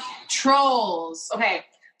Trolls. Okay.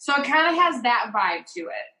 So it kind of has that vibe to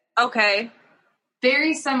it. Okay.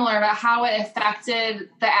 Very similar about how it affected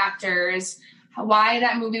the actors, why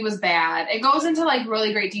that movie was bad. It goes into like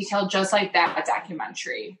really great detail, just like that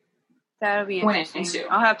documentary. That'll be interesting.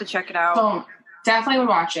 I'll have to check it out. So definitely would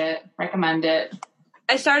watch it. Recommend it.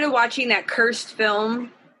 I started watching that Cursed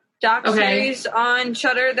Film series on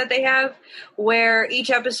Shudder that they have, where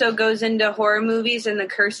each episode goes into horror movies and the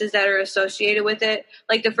curses that are associated with it.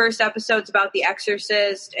 Like the first episode's about The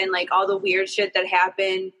Exorcist and like all the weird shit that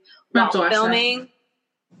happened while filming.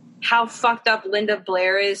 How fucked up Linda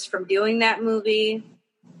Blair is from doing that movie.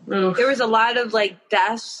 Oof. There was a lot of like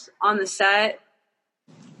deaths on the set.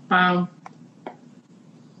 Wow.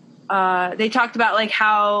 They talked about like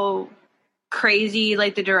how crazy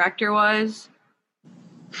like the director was.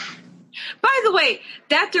 By the way,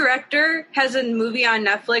 that director has a movie on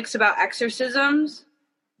Netflix about exorcisms.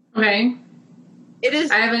 Okay. It is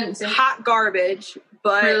hot garbage,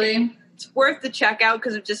 but really? It's worth the check out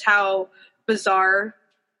because of just how bizarre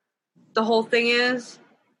the whole thing is.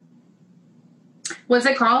 What's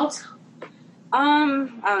it called? I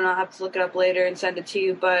don't know. I'll have to look it up later and send it to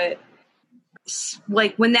you. But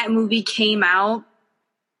like when that movie came out,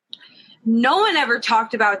 no one ever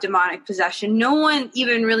talked about demonic possession. No one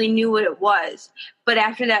even really knew what it was. But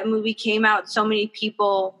after that movie came out, so many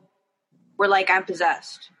people were like, I'm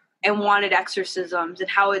possessed, and wanted exorcisms, and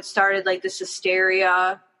how it started like this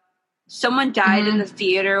hysteria. Someone died in the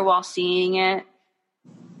theater while seeing it.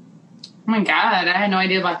 Oh my God, I had no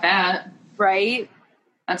idea about that. Right?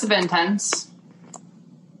 That's a bit intense.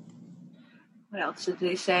 What else did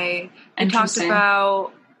they say? They talked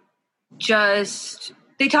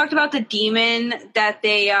about the demon that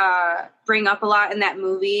they bring up a lot in that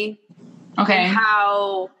movie. Okay. And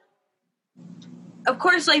how, of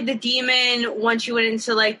course, like the demon, once you went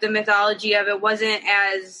into like the mythology of it, wasn't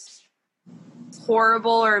as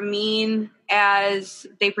horrible or mean as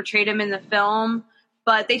they portrayed him in the film.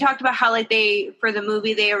 But they talked about how like for the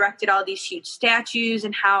movie, they erected all these huge statues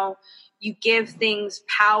and how you give things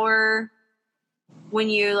power when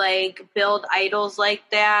you like build idols like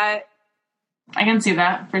that. I can see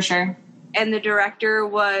that for sure. And the director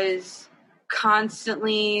was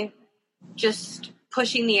constantly just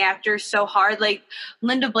pushing the actors so hard. Like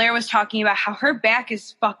Linda Blair was talking about how her back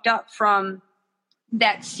is fucked up from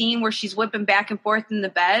that scene where she's whipping back and forth in the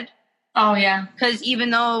bed. Oh, yeah. Because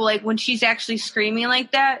even though like when she's actually screaming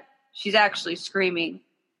like that, she's actually screaming.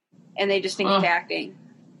 And they just think it's acting.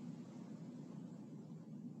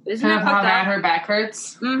 Isn't that how bad her back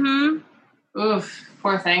hurts? Mm-hmm. Oof,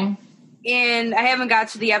 poor thing. And I haven't got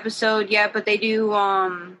to the episode yet, but they do,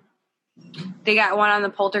 they got one on the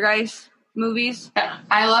Poltergeist movies.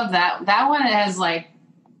 I love that. That one has, like,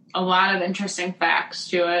 a lot of interesting facts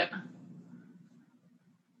to it.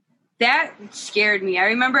 That scared me. I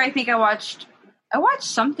remember, I think I watched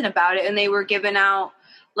something about it, and they were giving out,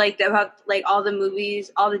 about all the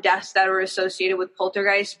movies, all the deaths that were associated with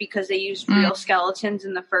Poltergeist because they used real skeletons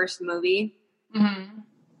in the first movie. Mm-hmm.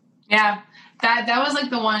 Yeah. That was, like,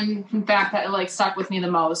 the one fact that, like, stuck with me the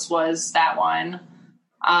most was that one.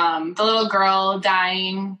 The little girl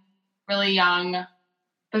dying really young.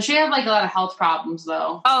 But she had, like, a lot of health problems,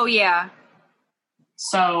 though. Oh, yeah.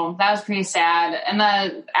 So that was pretty sad. And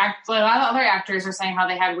a lot of other actors are saying how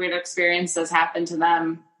they had weird experiences happen to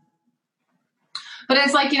them. But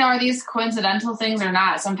it's like, are these coincidental things or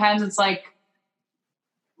not? Sometimes it's like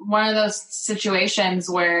one of those situations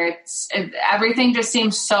where everything just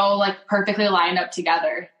seems so like perfectly lined up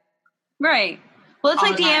together. Right. Well, it's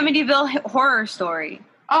like the Amityville horror story.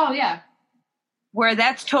 Oh, yeah. Where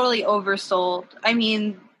that's totally oversold. I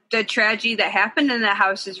mean, the tragedy that happened in that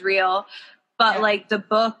house is real, but like the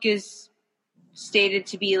book is stated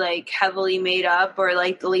to be like heavily made up, or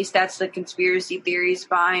like at least that's the conspiracy theories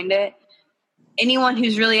behind it. Anyone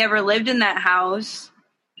who's really ever lived in that house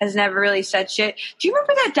has never really said shit. Do you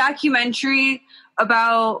remember that documentary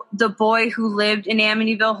about the boy who lived in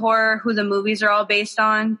Amityville Horror, who the movies are all based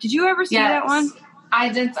on? Did you ever see that one? I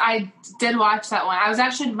did watch that one. I was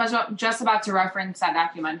actually just about to reference that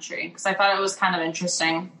documentary because I thought it was kind of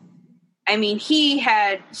interesting. I mean, he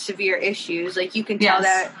had severe issues. Like, you can tell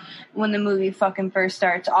that when the movie fucking first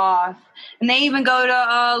starts off. And they even go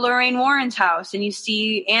to Lorraine Warren's house, and you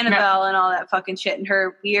see Annabelle and all that fucking shit and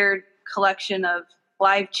her weird collection of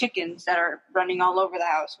live chickens that are running all over the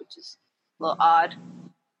house, which is a little odd.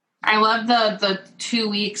 I love the 2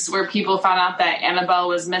 weeks where people found out that Annabelle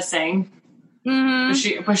was missing.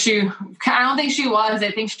 Mm-hmm. But she, I don't think she was.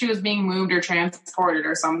 I think she was being moved or transported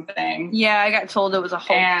or something. Yeah, I got told it was a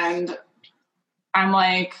hoax. And I'm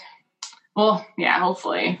like, well, yeah,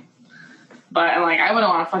 hopefully. But I'm like, I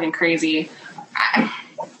wouldn't want to fucking crazy. I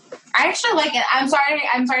actually like it. I'm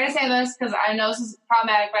sorry to say this because I know this is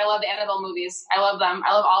problematic, but I love the Annabelle movies. I love them.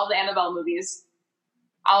 I love all of the Annabelle movies.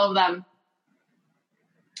 All of them.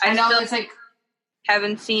 I know it's like,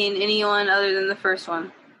 haven't seen anyone other than the first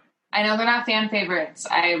one. I know they're not fan favorites.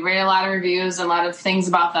 I read a lot of reviews and a lot of things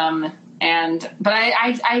about them. But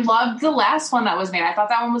I loved the last one that was made. I thought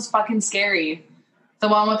that one was fucking scary. The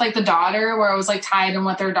one with like the daughter where it was like tied in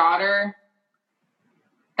with their daughter.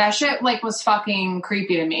 That shit like was fucking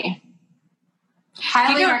creepy to me.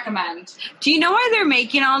 Highly recommend. Do you know why they're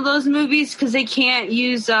making all those movies? Because they can't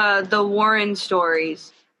use the Warren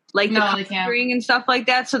stories. Like the Conjuring and stuff like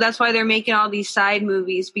that. So that's why they're making all these side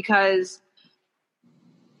movies, because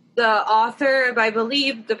the author, I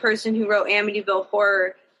believe the person who wrote Amityville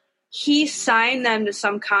Horror, he signed them to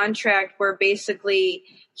some contract where basically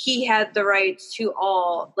he had the rights to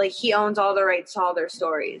all, like he owns all the rights to all their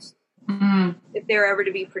stories. Mm-hmm. If they're ever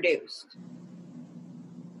to be produced.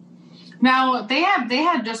 Now, they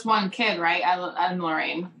had just one kid, right? And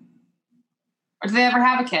Lorraine. Or did they ever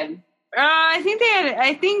have a kid? I think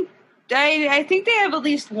they have at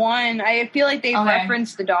least one. I feel like they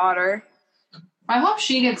referenced the daughter. I hope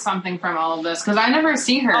she gets something from all of this because I never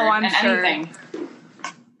see her in anything.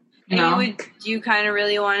 Do you kind of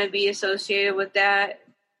really want to be associated with that?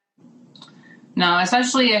 No,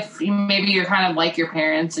 especially if maybe you're kind of like your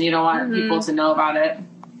parents and you don't want people to know about it.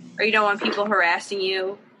 Or you don't want people harassing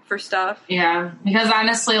you for stuff. Yeah, because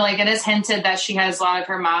honestly, like it is hinted that she has a lot of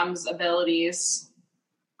her mom's abilities.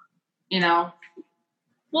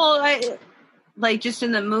 Well, like just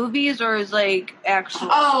in the movies, or is like actual?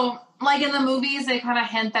 Oh, like in the movies, they kind of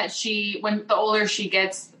hint that when the older she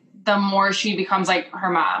gets, the more she becomes like her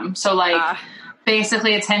mom. So like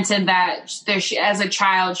basically it's hinted that as a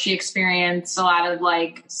child, she experienced a lot of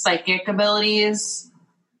like psychic abilities,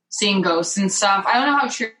 seeing ghosts and stuff. I don't know how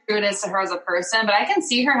true it is to her as a person, but I can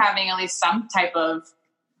see her having at least some type of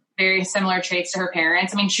very similar traits to her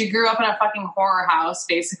parents. I mean, she grew up in a fucking horror house,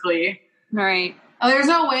 basically. Right. Oh, there's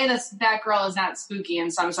no way that girl is not spooky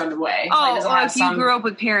in some sort of way. Oh, if you grew up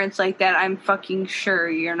with parents like that, I'm fucking sure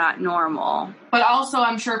you're not normal. But also,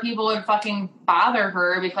 I'm sure people would fucking bother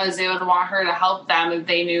her because they would want her to help them if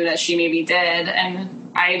they knew that she maybe did.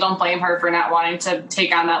 And I don't blame her for not wanting to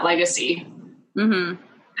take on that legacy. Mm-hmm.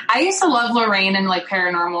 I used to love Lorraine in like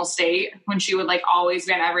Paranormal State when she would like always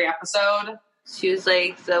be on every episode. She was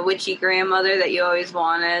like the witchy grandmother that you always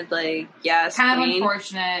wanted. Like, yes, kind of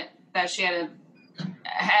unfortunate that she had to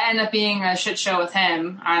end up being a shit show with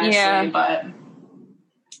him, honestly. Yeah. But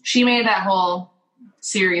she made that whole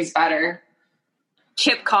series better.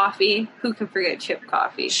 Chip Coffee. Who can forget Chip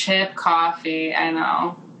Coffee? Chip Coffee, I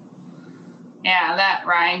know. Yeah, that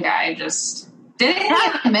Ryan guy just... Didn't he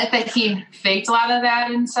admit that he faked a lot of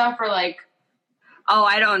that and stuff, or like... Oh,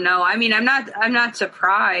 I don't know. I mean, I'm not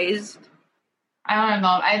surprised. I don't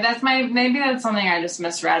know. Maybe that's something I just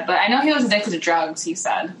misread, but I know he was addicted to drugs, he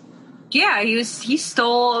said. Yeah, he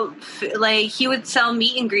stole, like, he would sell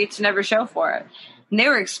meet and greets and never show for it. And they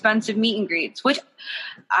were expensive meet and greets, which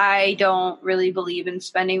I don't really believe in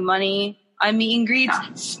spending money on meet and greets.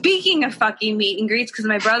 Yeah. Speaking of fucking meet and greets, because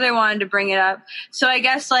my brother wanted to bring it up. So I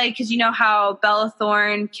guess, like, because you know how Bella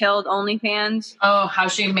Thorne killed OnlyFans? Oh, how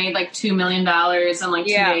she made like $2 million in like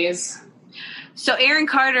 2 days. So Aaron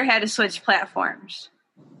Carter had to switch platforms.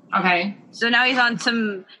 Okay. So now he's on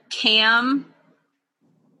some cam.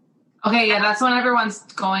 Okay, yeah, that's what everyone's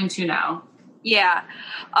going to now. Yeah.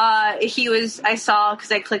 I saw,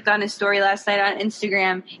 because I clicked on his story last night on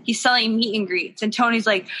Instagram, he's selling meet and greets. And Tony's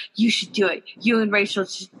like, you should do it. You and Rachel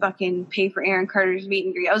should fucking pay for Aaron Carter's meet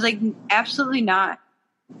and greet. I was like, absolutely not.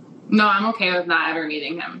 No, I'm okay with not ever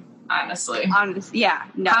meeting him, honestly. Yeah,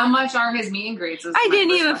 no. How much are his meet and greets? I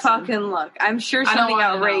didn't even fucking look. I'm sure something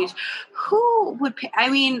outrageous. Who would pay? I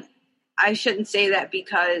mean, I shouldn't say that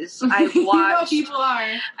because I've watched people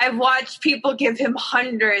are. I've watched people give him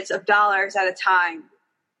hundreds of dollars at a time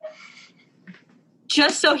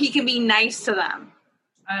just so he can be nice to them.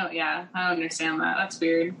 I don't understand that. That's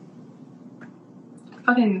weird.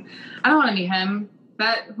 I don't want to meet him.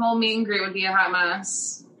 That whole meet and greet would be a hot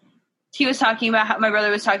mess. He was talking about how my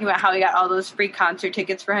brother was talking about how he got all those free concert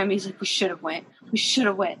tickets for him. He's like, we should have went.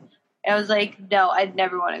 And I was like, no, I'd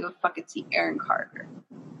never want to go fucking see Aaron Carter.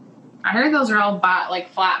 I heard those are all bought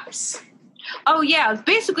like flaps. Oh, yeah.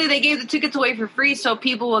 Basically, they gave the tickets away for free so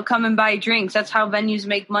people would come and buy drinks. That's how venues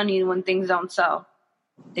make money when things don't sell.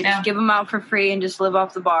 They just give them out for free and just live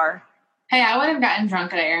off the bar. Hey, I would have gotten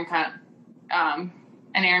drunk at an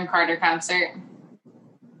Aaron Carter concert.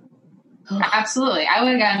 Absolutely. I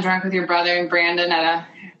would have gotten drunk with your brother and Brandon at a...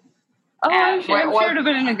 I'm sure it would have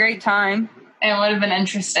been a great time. It would have been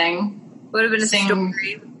interesting. Would have been a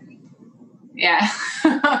story. Yeah.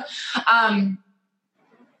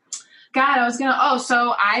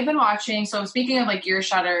 So I've been watching, speaking of like your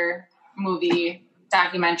Shudder movie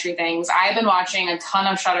documentary things, I've been watching a ton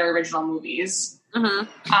of Shudder original movies.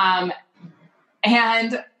 Mm-hmm.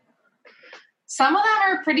 And some of them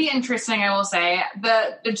are pretty interesting, I will say.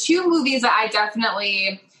 The two movies that I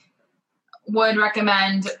definitely would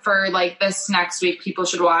recommend for like this next week people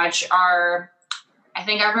should watch are, I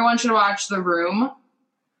think everyone should watch The Room.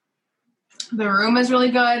 The Room is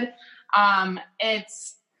really good.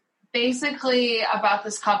 It's basically about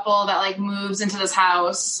this couple that like moves into this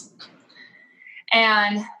house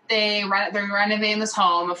and they're renovating this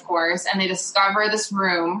home, of course, and they discover this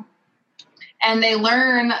room and they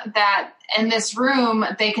learn that in this room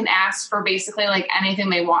they can ask for basically like anything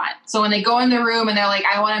they want. So when they go in the room and they're like,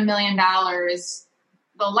 I want $1 million,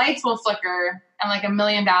 the lights will flicker and like $1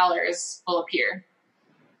 million will appear.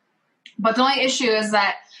 But the only issue is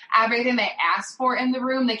that everything they ask for in the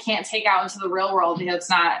room, they can't take out into the real world because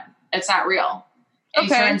it's not real. It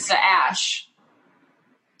turns to ash.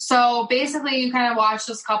 So basically you kind of watch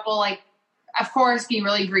this couple, like, of course, be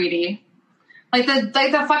really greedy. Like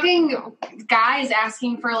the fucking guys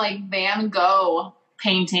asking for like Van Gogh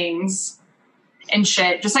paintings and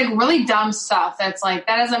shit. Just like really dumb stuff. That's like,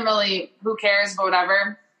 that doesn't really, who cares, but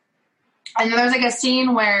whatever. And then there's like a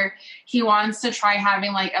scene where he wants to try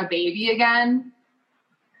having like a baby again.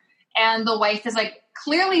 And the wife is like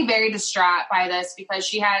clearly very distraught by this because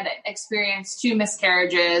she had experienced 2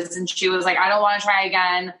 miscarriages and she was like, I don't want to try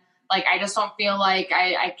again. Like, I just don't feel like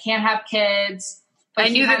I can't have kids. But I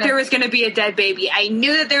knew that there was going to be a dead baby. I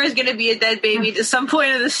knew that there was going to be a dead baby to some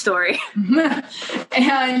point of the story.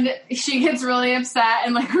 And she gets really upset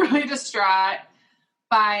and like really distraught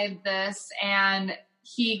by this. And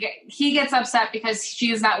he gets upset because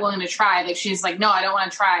she's not willing to try. Like, she's like, no, I don't want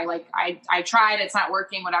to try. Like, I tried. It's not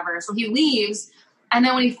working, whatever. So he leaves. And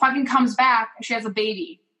then when he fucking comes back, she has a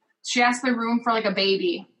baby. She asked the room for like a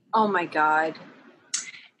baby. Oh my God.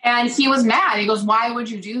 And he was mad. He goes, why would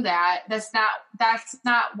you do that? That's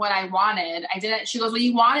not what I wanted. I didn't. She goes, well,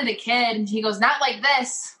 you wanted a kid. And he goes, not like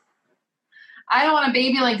this. I don't want a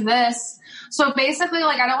baby like this. So basically,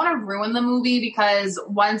 like, I don't want to ruin the movie because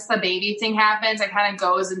once the baby thing happens, it kind of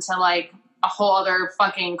goes into like a whole other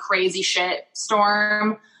fucking crazy shit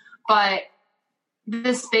storm. But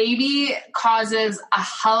this baby causes a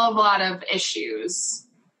hell of a lot of issues.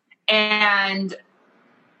 And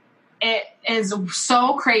it is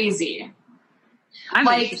so crazy. I'm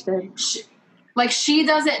interested. She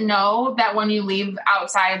doesn't know that when you leave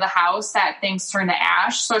outside of the house that things turn to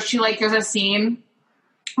ash. So there's a scene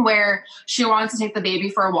where she wants to take the baby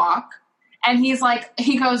for a walk. And he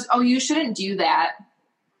goes, oh, you shouldn't do that.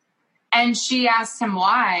 And she asks him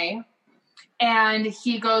why. And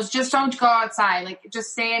he goes, just don't go outside. Like,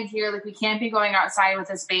 just stay in here. Like, we can't be going outside with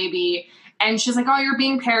this baby. And she's like, oh, you're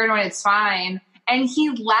being paranoid. It's fine. And he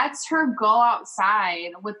lets her go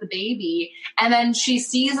outside with the baby. And then she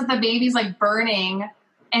sees that the baby's like burning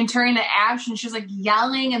and turning to Ash, and she's like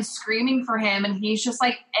yelling and screaming for him, and he's just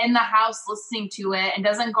like in the house listening to it and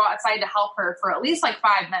doesn't go outside to help her for at least like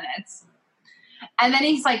 5 minutes. And then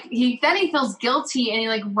he's like, he feels guilty, and he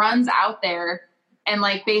like runs out there and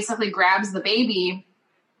like basically grabs the baby.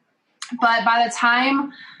 But by the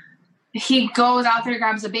time he goes out there and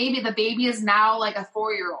grabs the baby is now like a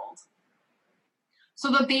 4-year-old.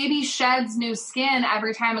 So the baby sheds new skin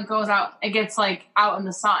every time it goes out. It gets like out in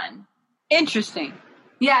the sun. Interesting.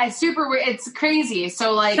 Yeah, it's super weird. It's crazy.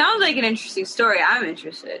 So like, sounds like an interesting story. I'm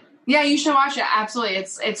interested. Yeah, you should watch it. Absolutely.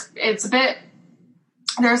 It's a bit,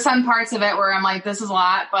 there's some parts of it where I'm like, this is a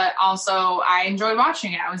lot, but also I enjoyed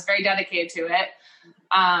watching it. I was very dedicated to it.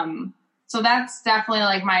 So that's definitely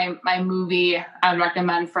like my movie I would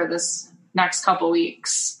recommend for this next couple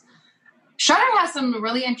weeks. Shudder has some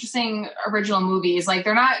really interesting original movies. Like,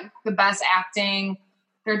 they're not the best acting.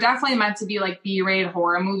 They're definitely meant to be like B-rated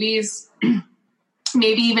horror movies.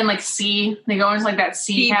 Maybe even like C. They go into like that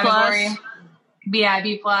C B category. plus. Yeah,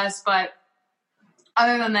 B+. But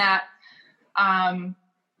other than that,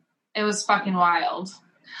 it was fucking wild.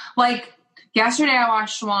 Like, yesterday I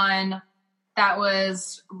watched one that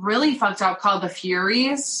was really fucked up called The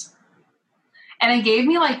Furies. And it gave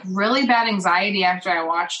me like really bad anxiety after I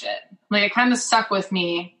watched it. Like, it kind of stuck with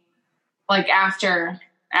me like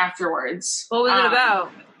afterwards. What was it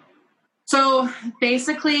about? So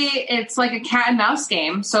basically it's like a cat and mouse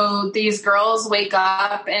game. So these girls wake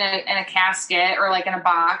up in a casket or like in a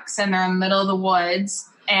box, and they're in the middle of the woods,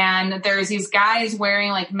 and there's these guys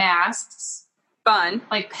wearing like masks. Fun.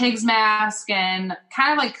 Like pig's mask and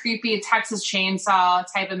kind of like creepy Texas Chainsaw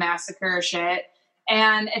type of massacre shit.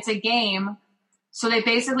 And it's a game. So they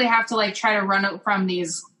basically have to like try to run up from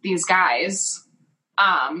these guys.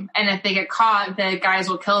 And if they get caught, the guys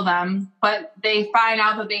will kill them. But they find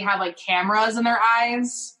out that they have like cameras in their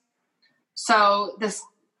eyes. So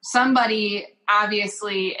somebody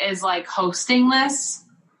obviously is like hosting this.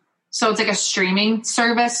 So it's like a streaming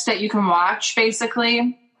service that you can watch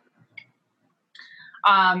basically.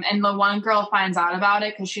 And the one girl finds out about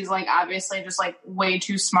it because she's like obviously just like way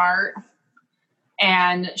too smart.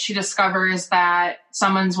 And she discovers that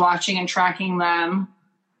someone's watching and tracking them.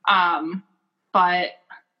 But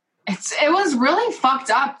it was really fucked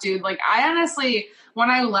up, dude. Like, I honestly, when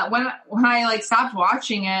I like stopped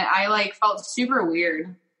watching it, I like felt super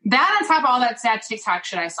weird. That on top of all that sad TikTok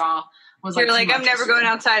shit I saw was like, you're like, I'm never going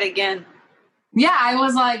outside again. Yeah, I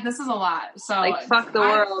was like, this is a lot. So like, fuck the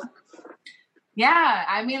world. Yeah,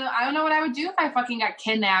 I mean, I don't know what I would do if I fucking got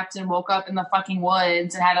kidnapped and woke up in the fucking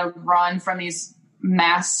woods and had to run from these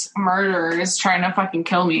mass murderers trying to fucking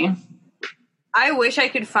kill me. I wish I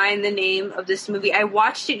could find the name of this movie. I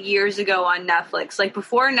watched it years ago on Netflix, like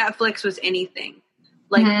before Netflix was anything,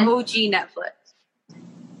 like OG Netflix.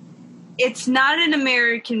 It's not an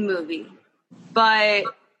American movie, but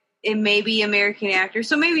it may be American actors,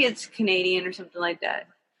 so maybe it's Canadian or something like that.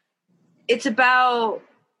 It's about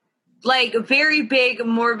like very big,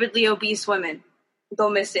 morbidly obese women go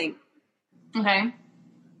missing. Okay.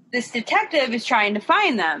 This detective is trying to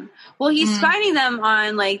find them. Well, he's finding them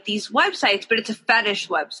on like these websites, but it's a fetish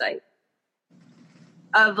website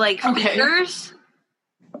of like fingers.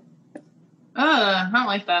 I don't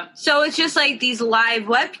like that. So it's just like these live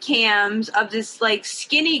webcams of this like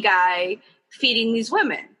skinny guy feeding these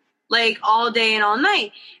women like all day and all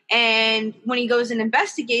night. And when he goes and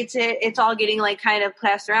investigates it, it's all getting like kind of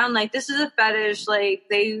passed around like this is a fetish. Like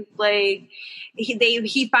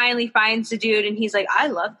he finally finds the dude, and he's like, I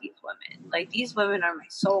love these women. Like, these women are my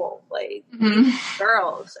soul. Like, these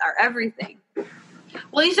girls are everything.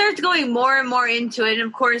 Well, he starts going more and more into it, and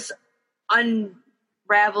of course,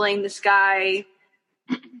 unraveling this guy,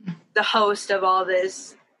 the host of all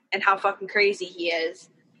this, and how fucking crazy he is.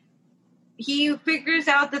 He figures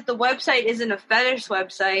out that the website isn't a fetish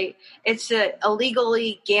website. It's a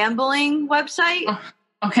illegally gambling website.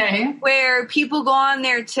 Okay. Where people go on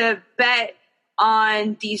there to bet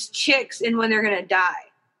on these chicks and when they're going to die.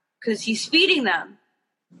 Because he's feeding them.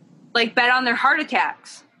 Like, bet on their heart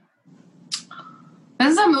attacks.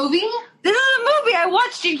 This is a movie? This is a movie. I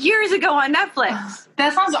watched it years ago on Netflix.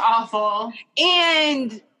 That sounds awful.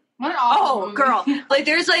 And... what an awful movie. Girl. Like,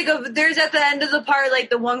 there's at the end of the part, like,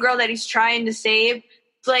 the one girl that he's trying to save.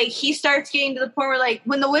 Like, he starts getting to the point where, like,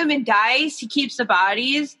 when the women dies, he keeps the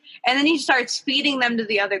bodies. And then he starts feeding them to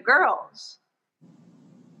the other girls.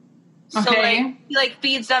 So, like, he, like,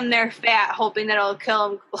 feeds them their fat, hoping that it'll kill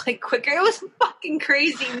them, like, quicker. It was a fucking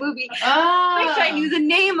crazy movie. I wish I knew the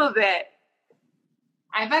name of it.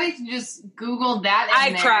 I bet I could just Google that.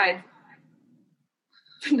 I tried.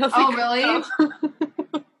 Oh, really?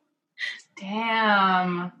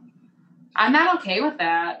 Damn. I'm not okay with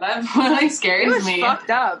that. That really scares me. It was fucked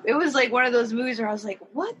up. It was like one of those movies where I was like,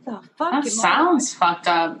 what the fuck? That sounds fucked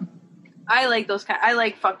up. I like I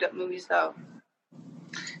like fucked up movies, though.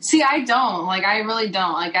 See, I don't. Like, I really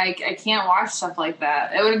don't. Like, I can't watch stuff like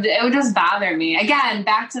that. It would just bother me. Again,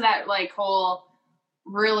 back to that, like, whole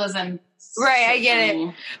realism. Right, I get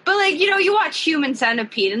it. But, like, you know, you watch Human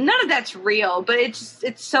Centipede, and none of that's real, but it's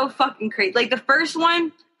so fucking crazy. Like, the first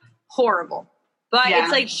one, horrible. But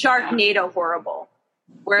it's like Sharknado horrible.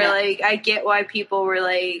 Where, like, I get why people were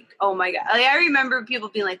like, oh my God. Like, I remember people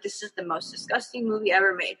being like, this is the most disgusting movie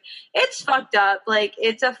ever made. It's fucked up. Like,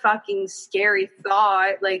 it's a fucking scary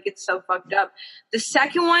thought. Like, it's so fucked up. The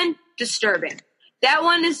second one, disturbing. That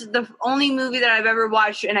one is the only movie that I've ever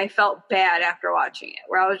watched, and I felt bad after watching it.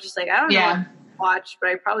 Where I was just like, I don't know what to watch, but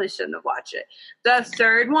I probably shouldn't have watched it. The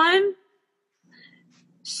third one,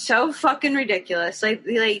 so fucking ridiculous. Like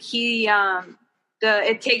he,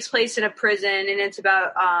 it takes place in a prison, and it's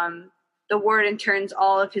about the warden turns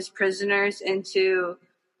all of his prisoners into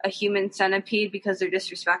a human centipede because they're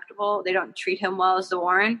disrespectful. They don't treat him well as the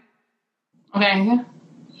warden. Okay.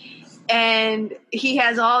 And he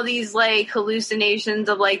has all these like hallucinations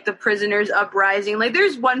of like the prisoners uprising. Like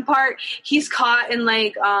there's one part he's caught in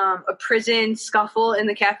like a prison scuffle in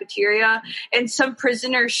the cafeteria, and some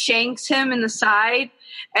prisoner shanks him in the side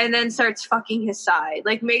and then starts fucking his side,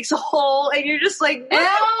 like makes a hole, and you're just like, what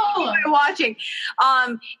am I watching?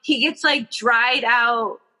 He gets like dried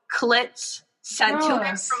out clits sent to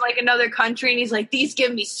him from like another country, and he's like, these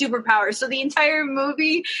give me superpowers. So the entire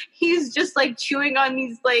movie he's just like chewing on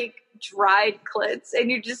these like dried clits, and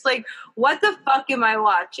you're just like, what the fuck am I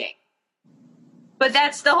watching? But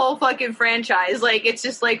that's the whole fucking franchise. Like, it's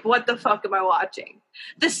just like, what the fuck am I watching?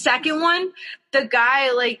 The second one, the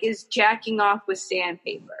guy like is jacking off with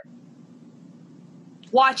sandpaper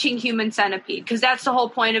watching Human Centipede, because that's the whole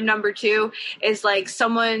point of number 2 is like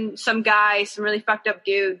some guy, some really fucked up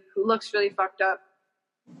dude who looks really fucked up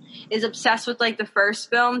is obsessed with like the first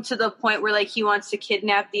film to the point where like he wants to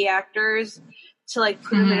kidnap the actors to like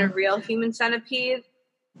put him in a real human centipede.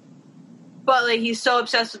 But like he's so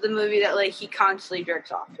obsessed with the movie that like he constantly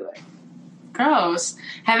jerks off to it. Gross.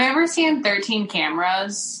 Have you ever seen 13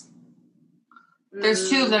 Cameras? There's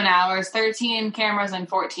 2 of them now. There's 13 cameras and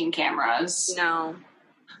 14 cameras. No.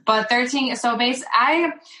 But 13, so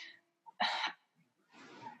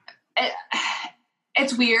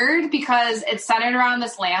it's weird because it's centered around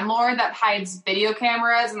this landlord that hides video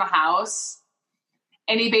cameras in the house.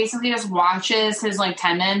 And he basically just watches his like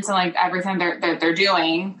tenants and like everything they're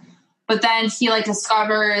doing. But then he like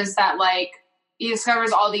discovers that like he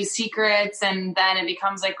discovers all these secrets, and then it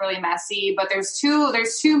becomes like really messy. But there's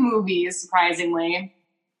two movies, surprisingly.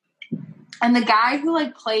 And the guy who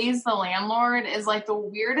like plays the landlord is like the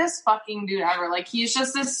weirdest fucking dude ever. Like he's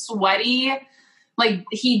just this sweaty, like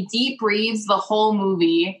he deep breathes the whole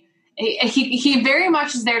movie. He very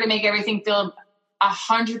much is there to make everything feel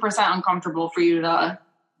 100% uncomfortable for you to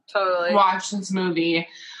totally watch this movie.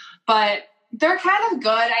 But they're kind of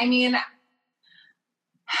good. I mean,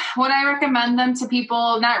 would I recommend them to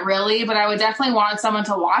people? Not really, but I would definitely want someone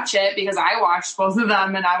to watch it because I watched both of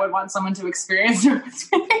them, and I would want someone to experience it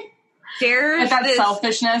with me. There's that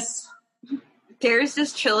selfishness. There's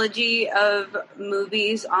this trilogy of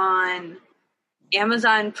movies on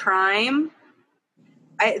Amazon Prime.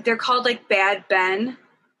 They're called like Bad Ben.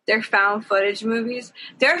 They're found footage movies.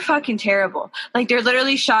 They're fucking terrible. Like they're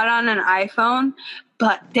literally shot on an iPhone,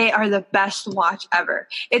 but they are the best watch ever.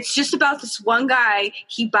 It's just about this one guy.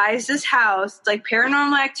 He buys this house, it's like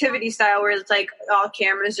Paranormal Activity style, where it's like all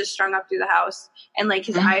cameras just strung up through the house and like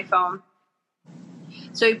his iPhone.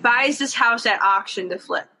 So he buys this house at auction to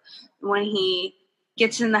flip. When he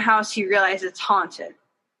gets in the house, he realizes it's haunted.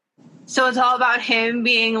 So it's all about him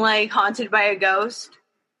being like haunted by a ghost.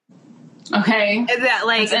 Okay. That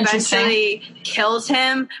like eventually kills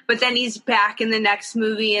him, but then he's back in the next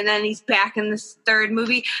movie, and then he's back in this third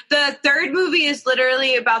movie. The third movie is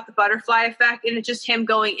literally about the butterfly effect, and it's just him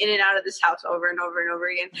going in and out of this house over and over and over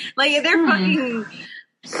again. Like they're fucking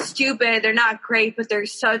stupid. They're not great, but they're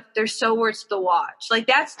so worth the watch. Like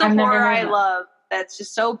that's the horror I love. That's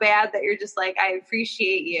just so bad that you're just like, I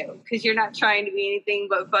appreciate you because you're not trying to be anything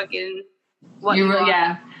but fucking what you are.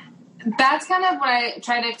 Yeah. That's kind of what I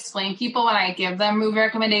try to explain people when I give them movie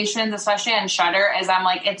recommendations, especially on Shudder, is I'm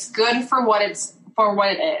like, it's good for what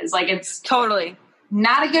it is. Like it's totally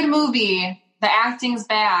not a good movie. The acting's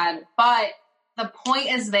bad, but the point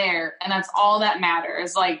is there, and that's all that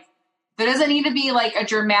matters. Like there doesn't need to be like a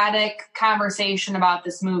dramatic conversation about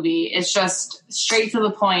this movie. It's just straight to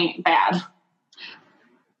the point, bad.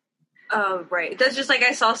 Oh, right. That's just like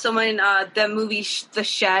I saw someone, the movie The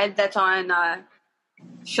Shed that's on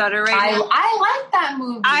Shudder right now. I like that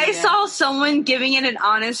movie. I saw someone giving it an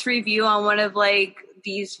honest review on one of, like,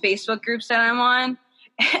 these Facebook groups that I'm on.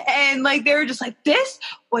 And, like, they were just like, this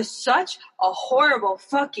was such a horrible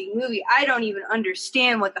fucking movie. I don't even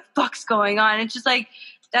understand what the fuck's going on. It's just like,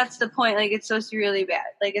 that's the point. Like, it's supposed to be really bad.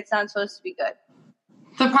 Like, it's not supposed to be good.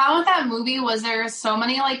 The problem with that movie was there were so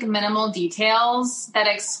many, like, minimal details that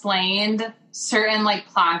explained certain, like,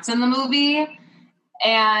 plots in the movie.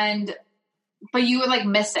 But you would, like,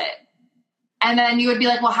 miss it. And then you would be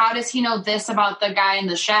like, well, how does he know this about the guy in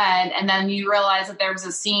the shed? And then you realize that there was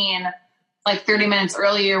a scene like 30 minutes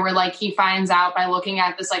earlier where like he finds out by looking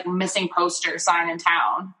at this like missing poster sign in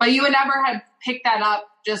town. But you would never have picked that up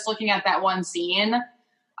just looking at that one scene.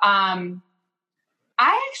 I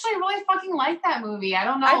actually really fucking liked that movie. I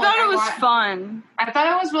don't know. I thought it was fun. I thought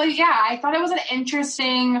it was really, I thought it was an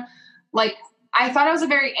interesting, like, I thought it was a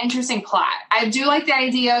very interesting plot. I do like the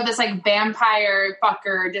idea of this like vampire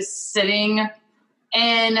fucker just sitting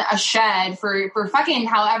in a shed for fucking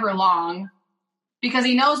however long. Because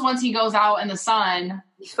he knows once he goes out in the sun,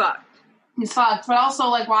 he's fucked. But also,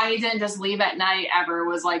 like, why he didn't just leave at night ever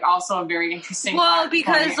was, like, also a very interesting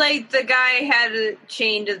because, like, the guy had it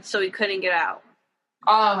chained so he couldn't get out.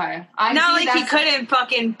 Oh, okay. He couldn't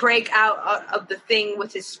fucking break out of the thing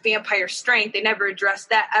with his vampire strength. They never addressed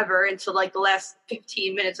that ever until, like, the last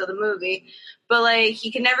 15 minutes of the movie. But, like,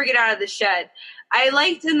 he could never get out of the shed. I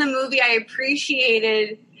liked in the movie, I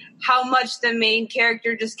appreciated how much the main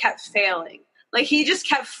character just kept failing. Like, he just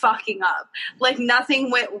kept fucking up. Like, nothing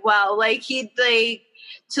went well. Like, he'd, like,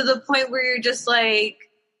 to the point where you're just, like,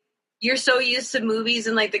 you're so used to movies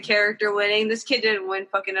and, like, the character winning. This kid didn't win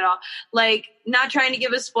fucking at all. Like, not trying to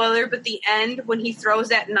give a spoiler, but the end, when he throws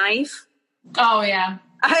that knife. Oh, yeah.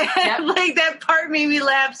 Like, that part made me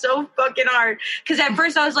laugh so fucking hard. Because at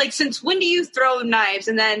first I was like, since when do you throw knives?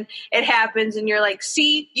 And then it happens, and you're like,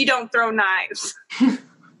 see, you don't throw knives.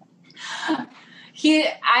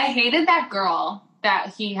 I hated that girl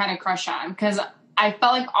that he had a crush on because I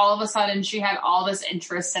felt like all of a sudden she had all this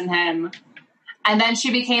interest in him. And then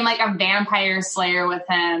she became like a vampire slayer with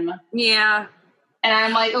him. Yeah. And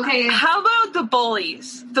I'm like, okay. How about the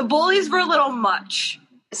bullies? The bullies were a little much.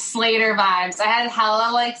 Slater vibes. I had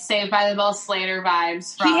hella like Saved by the Bell Slater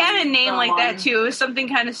vibes. He had a name like that too. It was something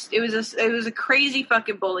kind of, it was a crazy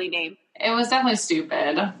fucking bully name. It was definitely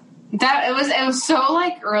stupid. It was so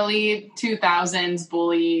like early 2000s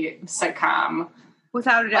bully sitcom.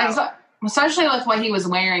 Without a doubt. Like, especially with what he was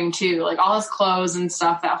wearing too. Like all his clothes and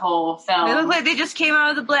stuff, that whole film. They look like they just came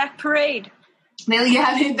out of the Black Parade.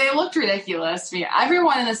 They looked ridiculous. Yeah,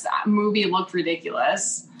 everyone in this movie looked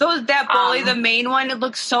ridiculous. That bully, the main one, it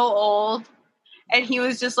looked so old. And he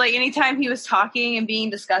was just like, anytime he was talking and being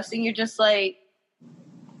disgusting, you're just like,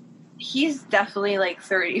 he's definitely like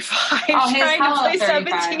 35 trying to play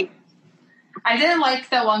 17. I didn't like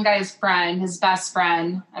that one guy's friend, his best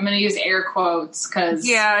friend. I'm going to use air quotes because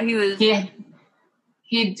he was.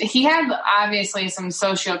 He had obviously some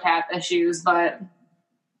sociopath issues, but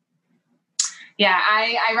yeah,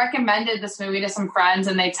 I recommended this movie to some friends,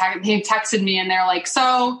 and they texted me, and they're like,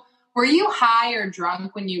 "So, were you high or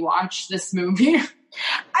drunk when you watched this movie?"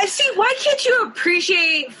 I see. Why can't you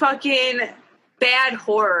appreciate fucking bad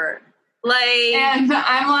horror? Like, and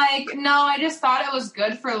I'm like, no, I just thought it was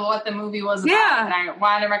good for what the movie was about, and I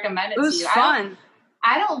wanted to recommend it to you. It was fun.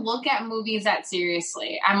 I don't look at movies that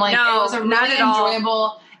seriously. I'm like, no, it was a really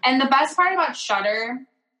enjoyable. And the best part about Shudder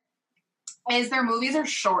is their movies are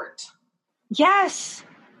short. Yes.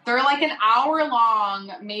 They're like an hour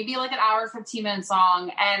long, maybe like an hour, 15 minutes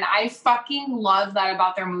long. And I fucking love that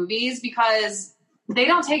about their movies because they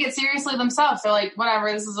don't take it seriously themselves. They're like,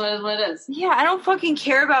 whatever, this is what it is. Yeah, I don't fucking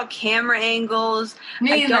care about camera angles.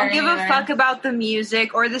 I don't give a fuck about the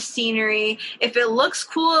music or the scenery. If it looks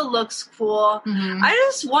cool, it looks cool. Mm-hmm. I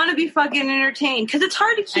just want to be fucking entertained because it's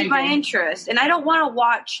hard to keep my interest. And I don't want to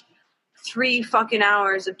watch 3 fucking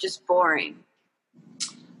hours of just boring.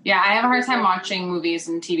 Yeah, I have a hard time watching movies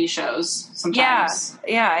and TV shows sometimes.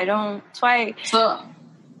 Yeah, I don't. That's why. So,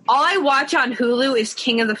 all I watch on Hulu is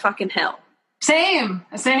King of the fucking Hill. Same.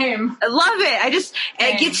 I love it. I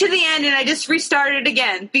get to the end and I just restart it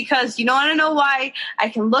again because you don't want to know why. I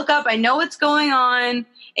can look up. I know what's going on,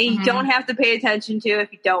 and you don't have to pay attention to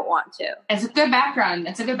if you don't want to. It's a good background.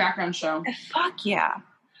 It's a good background show. Fuck yeah.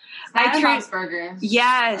 Burgers.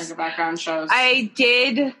 Yes. Background shows. I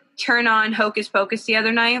did turn on Hocus Pocus the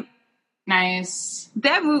other night. Nice.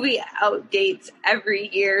 That movie outdates every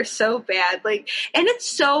year so bad. Like, and it's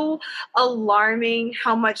so alarming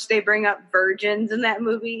how much they bring up virgins in that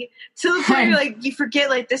movie. To the point where, like, you forget,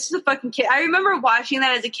 like, this is a fucking kid. I remember watching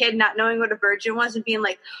that as a kid, not knowing what a virgin was and being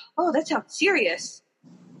like, oh, that sounds serious.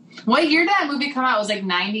 What year did that movie come out? It was like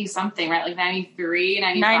 90-something, right? Like 93,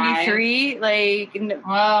 95? 93, like...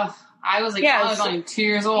 Well, I was like, I was only 2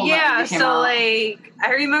 years old. Yeah, so out. Like,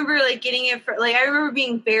 I remember like getting it for, like, I remember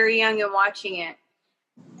being very young and watching it.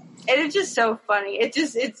 And it's just so funny. It's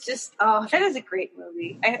just, oh, that is a great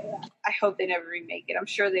movie. I hope they never remake it. I'm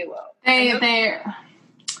sure they will.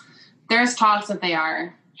 There's talks that they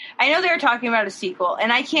are. I know they were talking about a sequel,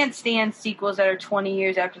 and I can't stand sequels that are 20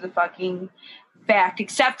 years after the fucking fact,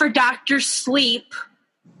 except for Dr. Sleep,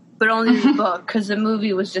 but only the book, because the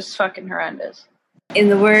movie was just fucking horrendous. In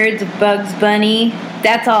the words of Bugs Bunny,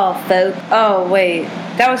 that's all, folks. Oh, wait.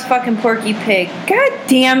 That was fucking Porky Pig. God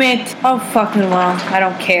damn it. Oh, fucking well. I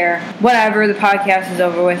don't care. Whatever. The podcast is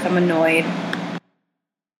over with. I'm annoyed.